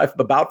favored by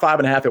about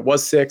 5.5. It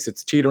was 6.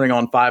 It's teetering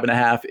on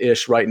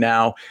 5.5-ish right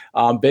now.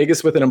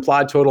 Vegas with an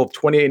implied total of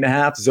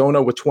 28.5.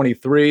 Zona with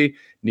 23.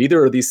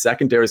 Neither of these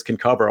secondaries can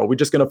cover. Are we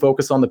just going to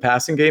focus on the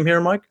passing game here,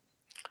 Mike?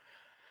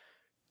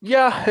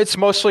 Yeah, it's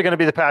mostly going to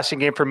be the passing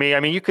game for me. I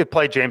mean, you could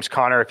play James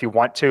Conner if you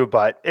want to,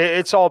 but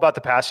it's all about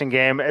the passing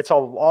game. It's a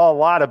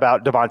lot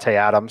about Davante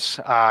Adams.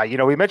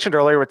 We mentioned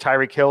earlier with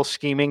Tyreek Hill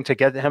scheming to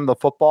get him the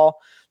football.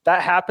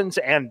 That happens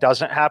and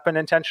doesn't happen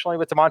intentionally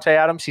with Davante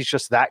Adams. He's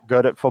just that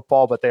good at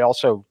football, but they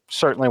also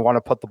certainly want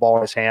to put the ball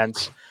in his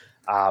hands.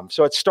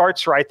 So it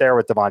starts right there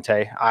with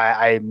Davante.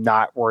 I'm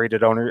not worried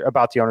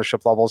about the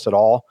ownership levels at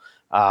all.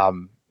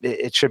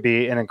 It should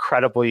be an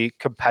incredibly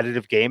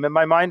competitive game in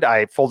my mind.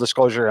 Full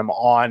disclosure, I'm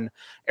on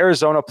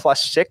Arizona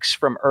 +6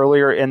 from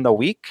earlier in the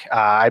week.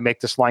 I make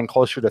this line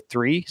closer to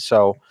 3.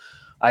 So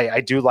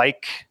I do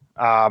like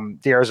the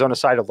Arizona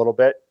side a little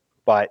bit,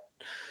 but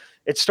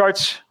it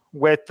starts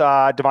with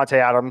Davante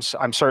Adams.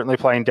 I'm certainly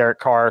playing Derek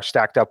Carr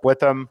stacked up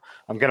with him.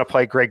 I'm going to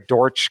play Greg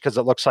Dortch because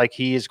it looks like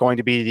he is going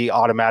to be the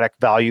automatic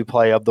value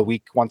play of the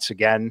week once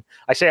again.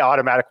 I say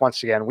automatic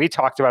once again. We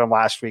talked about him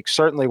last week.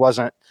 Certainly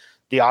wasn't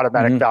the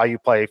automatic value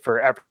play for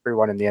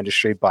everyone in the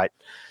industry, but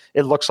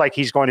it looks like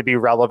he's going to be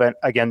relevant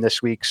again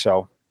this week.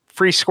 So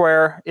free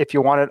square if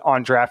you want it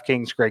on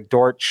DraftKings, Greg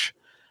Dortch.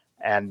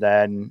 And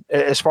then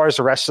as far as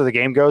the rest of the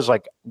game goes,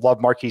 love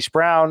Marquise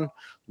Brown,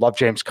 love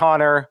James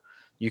Conner.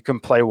 You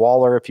can play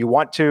Waller if you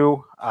want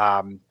to.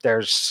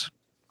 There's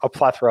a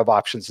plethora of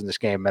options in this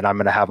game, and I'm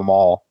going to have them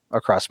all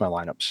across my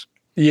lineups.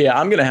 Yeah,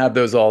 I'm going to have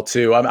those all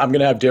too. I'm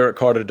going to have Derek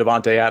Carr to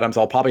Devontae Adams.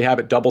 I'll probably have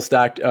it double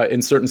stacked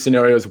in certain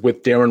scenarios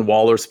with Darren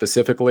Waller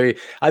specifically.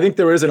 I think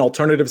there is an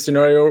alternative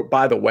scenario,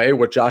 by the way,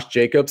 where Josh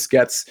Jacobs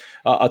gets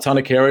a ton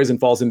of carries and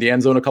falls in the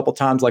end zone a couple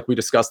times, like we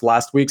discussed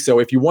last week. So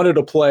if you wanted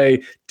to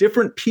play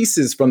different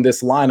pieces from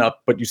this lineup,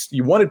 but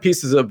you wanted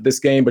pieces of this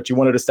game, but you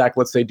wanted to stack,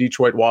 let's say,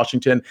 Detroit,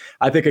 Washington,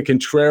 I think a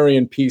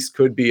contrarian piece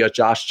could be a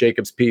Josh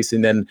Jacobs piece.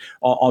 And then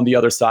on the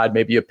other side,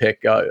 maybe a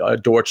pick a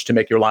Dortch to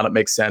make your lineup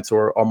make sense,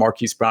 or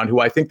Marquise Brown,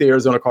 who I think the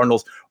Arizona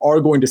Cardinals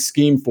are going to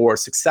scheme for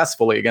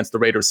successfully against the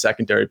Raiders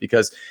secondary,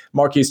 because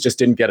Marquise just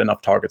didn't get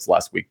enough targets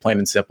last week, plain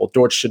and simple.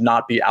 Dortch should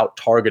not be out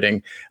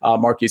targeting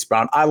Marquise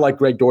Brown. I like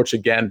Greg Dortch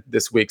again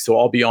this week, so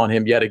I'll be on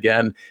him yet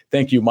again.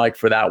 Thank you, Mike,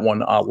 for that one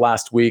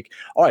last week.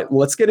 All right,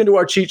 let's get into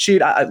our cheat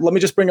sheet. Let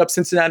me just bring up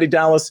Cincinnati,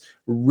 Dallas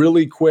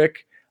really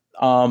quick.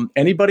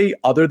 Anybody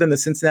other than the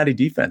Cincinnati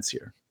defense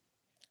here?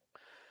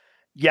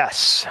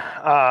 Yes.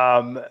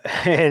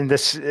 And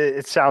this,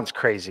 it sounds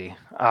crazy.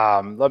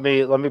 Let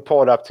me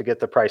pull it up to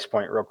get the price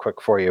point real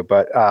quick for you.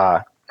 But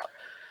all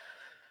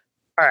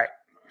right.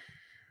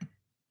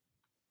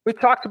 We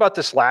talked about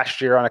this last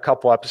year on a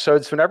couple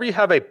episodes. Whenever you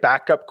have a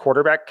backup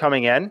quarterback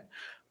coming in,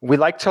 we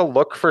like to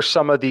look for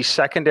some of the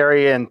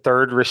secondary and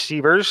third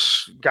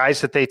receivers, guys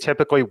that they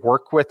typically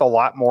work with a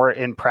lot more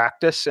in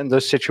practice in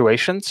those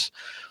situations.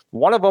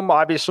 One of them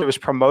obviously was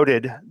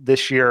promoted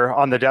this year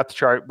on the depth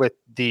chart with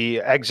the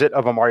exit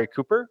of Amari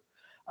Cooper.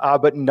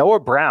 But Noah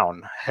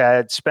Brown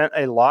had spent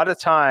a lot of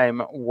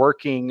time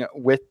working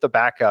with the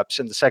backups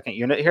in the second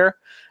unit here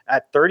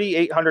at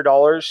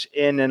 $3,800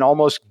 in an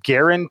almost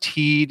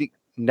guaranteed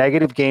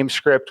negative game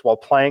script while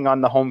playing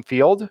on the home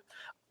field.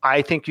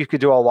 I think you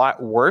could do a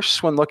lot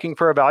worse when looking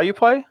for a value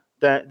play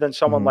than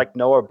someone like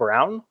Noah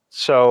Brown.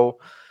 So,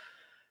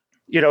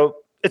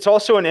 it's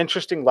also an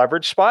interesting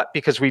leverage spot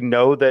because we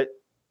know that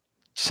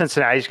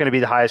Cincinnati is going to be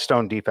the highest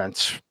owned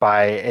defense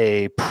by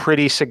a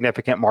pretty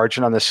significant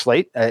margin on this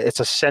slate. It's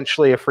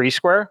essentially a free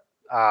square.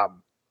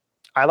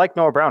 I like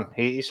Noah Brown.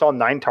 He saw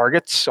 9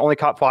 targets, only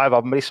caught 5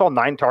 of them, but he saw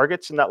 9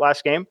 targets in that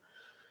last game.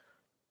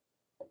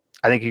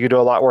 I think you could do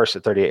a lot worse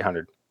at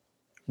 3,800.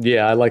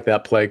 Yeah, I like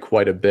that play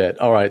quite a bit.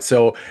 All right,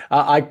 so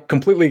I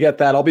completely get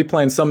that. I'll be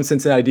playing some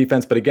Cincinnati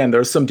defense, but again,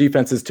 there's some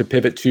defenses to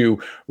pivot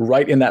to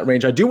right in that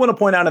range. I do want to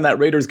point out in that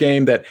Raiders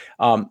game that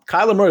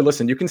Kyler Murray,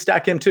 listen, you can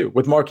stack him too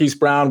with Marquise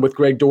Brown, with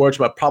Greg Dortch,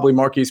 but probably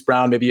Marquise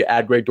Brown. Maybe you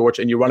add Greg Dortch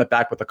and you run it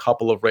back with a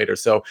couple of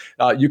Raiders. So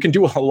you can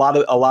do a lot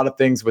of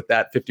things with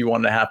that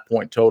 51.5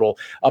 point total.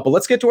 But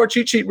let's get to our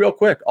cheat sheet real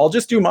quick. I'll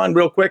just do mine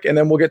real quick, and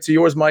then we'll get to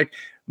yours, Mike.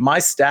 My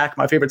stack,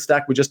 my favorite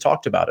stack, we just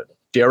talked about it.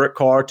 Derek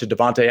Carr to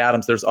Devontae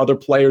Adams. There's other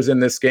players in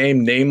this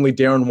game, namely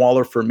Darren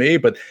Waller for me,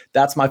 but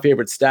that's my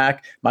favorite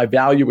stack. My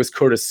value is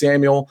Curtis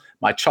Samuel.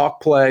 My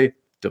chalk play,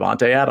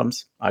 Devontae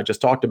Adams. I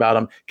just talked about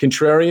him.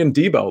 Contrarian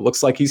Debo.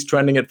 Looks like he's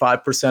trending at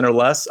 5% or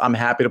less. I'm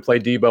happy to play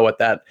Debo at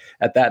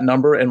that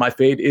number. And my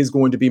fade is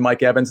going to be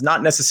Mike Evans,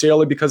 not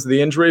necessarily because of the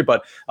injury,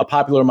 but a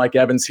popular Mike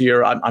Evans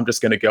here. I'm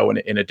just going to go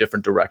in a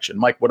different direction.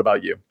 Mike, what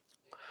about you?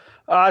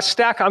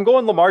 Stack, I'm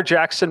going Lamar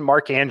Jackson,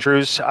 Mark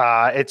Andrews.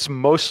 It's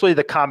mostly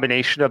the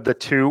combination of the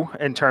two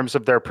in terms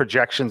of their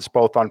projections,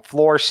 both on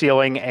floor,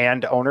 ceiling,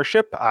 and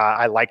ownership.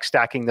 I like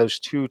stacking those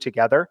two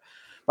together.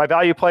 My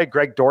value play,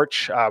 Greg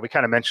Dortch. We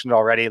kind of mentioned it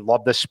already.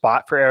 Love this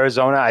spot for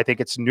Arizona. I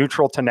think it's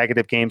neutral to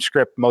negative game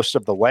script most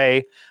of the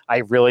way. I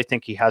really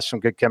think he has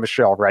some good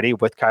chemistry already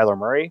with Kyler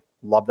Murray.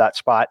 Love that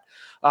spot.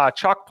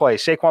 Chalk play,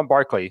 Saquon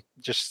Barkley.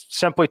 Just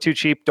simply too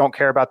cheap. Don't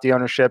care about the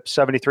ownership.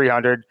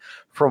 7,300.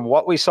 From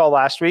what we saw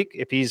last week,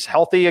 if he's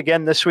healthy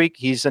again this week,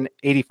 he's an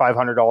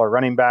 $8,500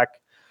 running back.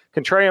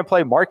 Contrarian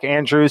play, Mark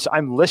Andrews.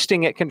 I'm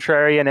listing it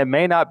contrarian. It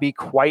may not be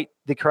quite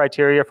the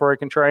criteria for a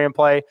contrarian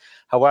play.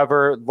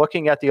 However,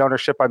 looking at the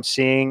ownership I'm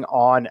seeing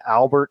on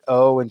Albert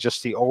O and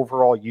just the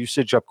overall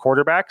usage of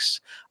quarterbacks,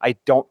 I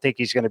don't think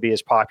he's going to be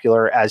as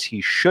popular as he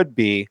should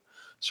be.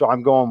 So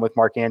I'm going with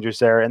Mark Andrews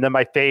there. And then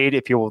my fade,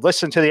 if you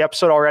listen to the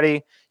episode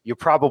already, you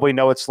probably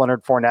know it's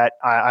Leonard Fournette.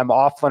 I'm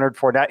off Leonard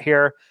Fournette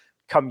here.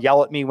 Come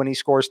yell at me when he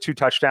scores 2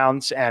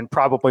 touchdowns and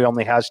probably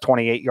only has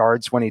 28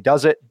 yards when he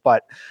does it.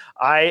 But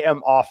I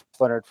am off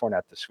Leonard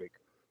Fournette this week.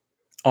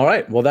 All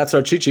right. Well, that's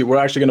our cheat sheet. We're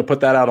actually going to put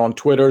that out on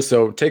Twitter,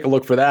 so take a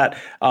look for that.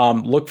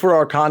 Look for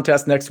our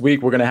contest next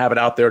week. We're going to have it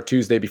out there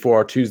Tuesday before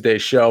our Tuesday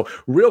show.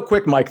 Real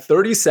quick, Mike,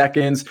 30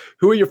 seconds.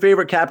 Who are your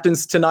favorite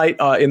captains tonight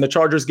in the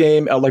Chargers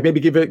game? Maybe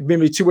give it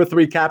maybe 2 or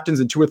 3 captains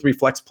and 2 or 3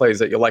 flex plays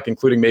that you like,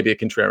 including maybe a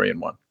contrarian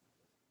one.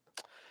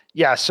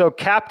 Yeah, so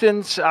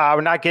captains,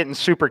 we're not getting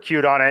super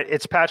cute on it.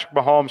 It's Patrick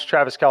Mahomes,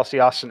 Travis Kelce,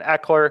 Austin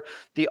Eckler.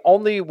 The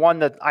only one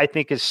that I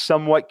think is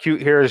somewhat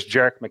cute here is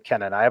Jerick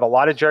McKinnon. I have a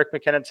lot of Jerick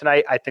McKinnon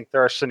tonight. I think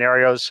there are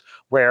scenarios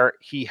where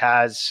he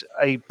has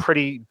a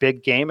pretty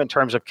big game in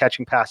terms of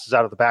catching passes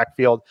out of the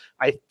backfield.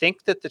 I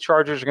think that the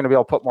Chargers are going to be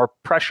able to put more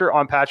pressure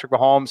on Patrick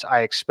Mahomes.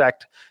 I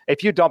expect a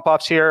few dump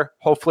offs here.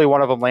 Hopefully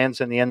one of them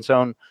lands in the end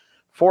zone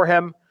for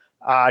him.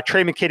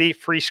 Trey McKitty,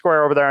 free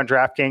square over there on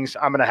DraftKings.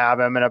 I'm going to have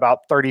him in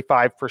about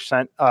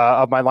 35%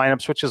 of my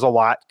lineups, which is a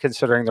lot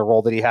considering the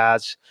role that he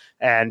has.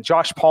 And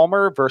Josh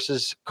Palmer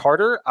versus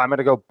Carter. I'm going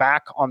to go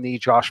back on the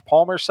Josh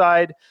Palmer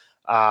side.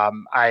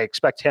 I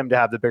expect him to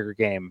have the bigger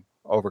game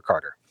over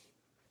Carter.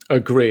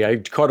 Agree.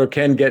 Carter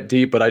can get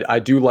deep, but I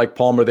do like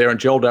Palmer there. And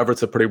Gerald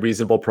Everett's a pretty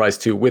reasonable price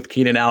too. With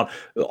Keenan out,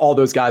 all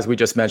those guys we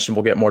just mentioned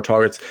will get more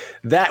targets.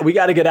 That we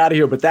got to get out of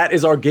here, but that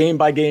is our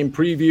game-by-game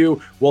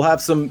preview. We'll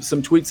have some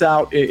tweets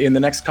out in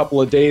the next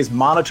couple of days.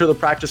 Monitor the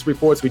practice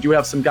reports. We do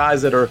have some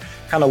guys that are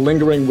kind of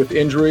lingering with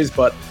injuries,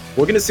 but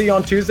we're going to see you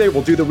on Tuesday.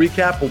 We'll do the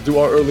recap. We'll do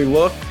our early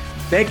look.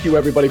 Thank you,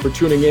 everybody, for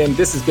tuning in.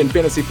 This has been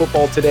Fantasy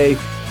Football Today,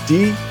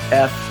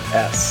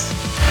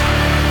 DFS.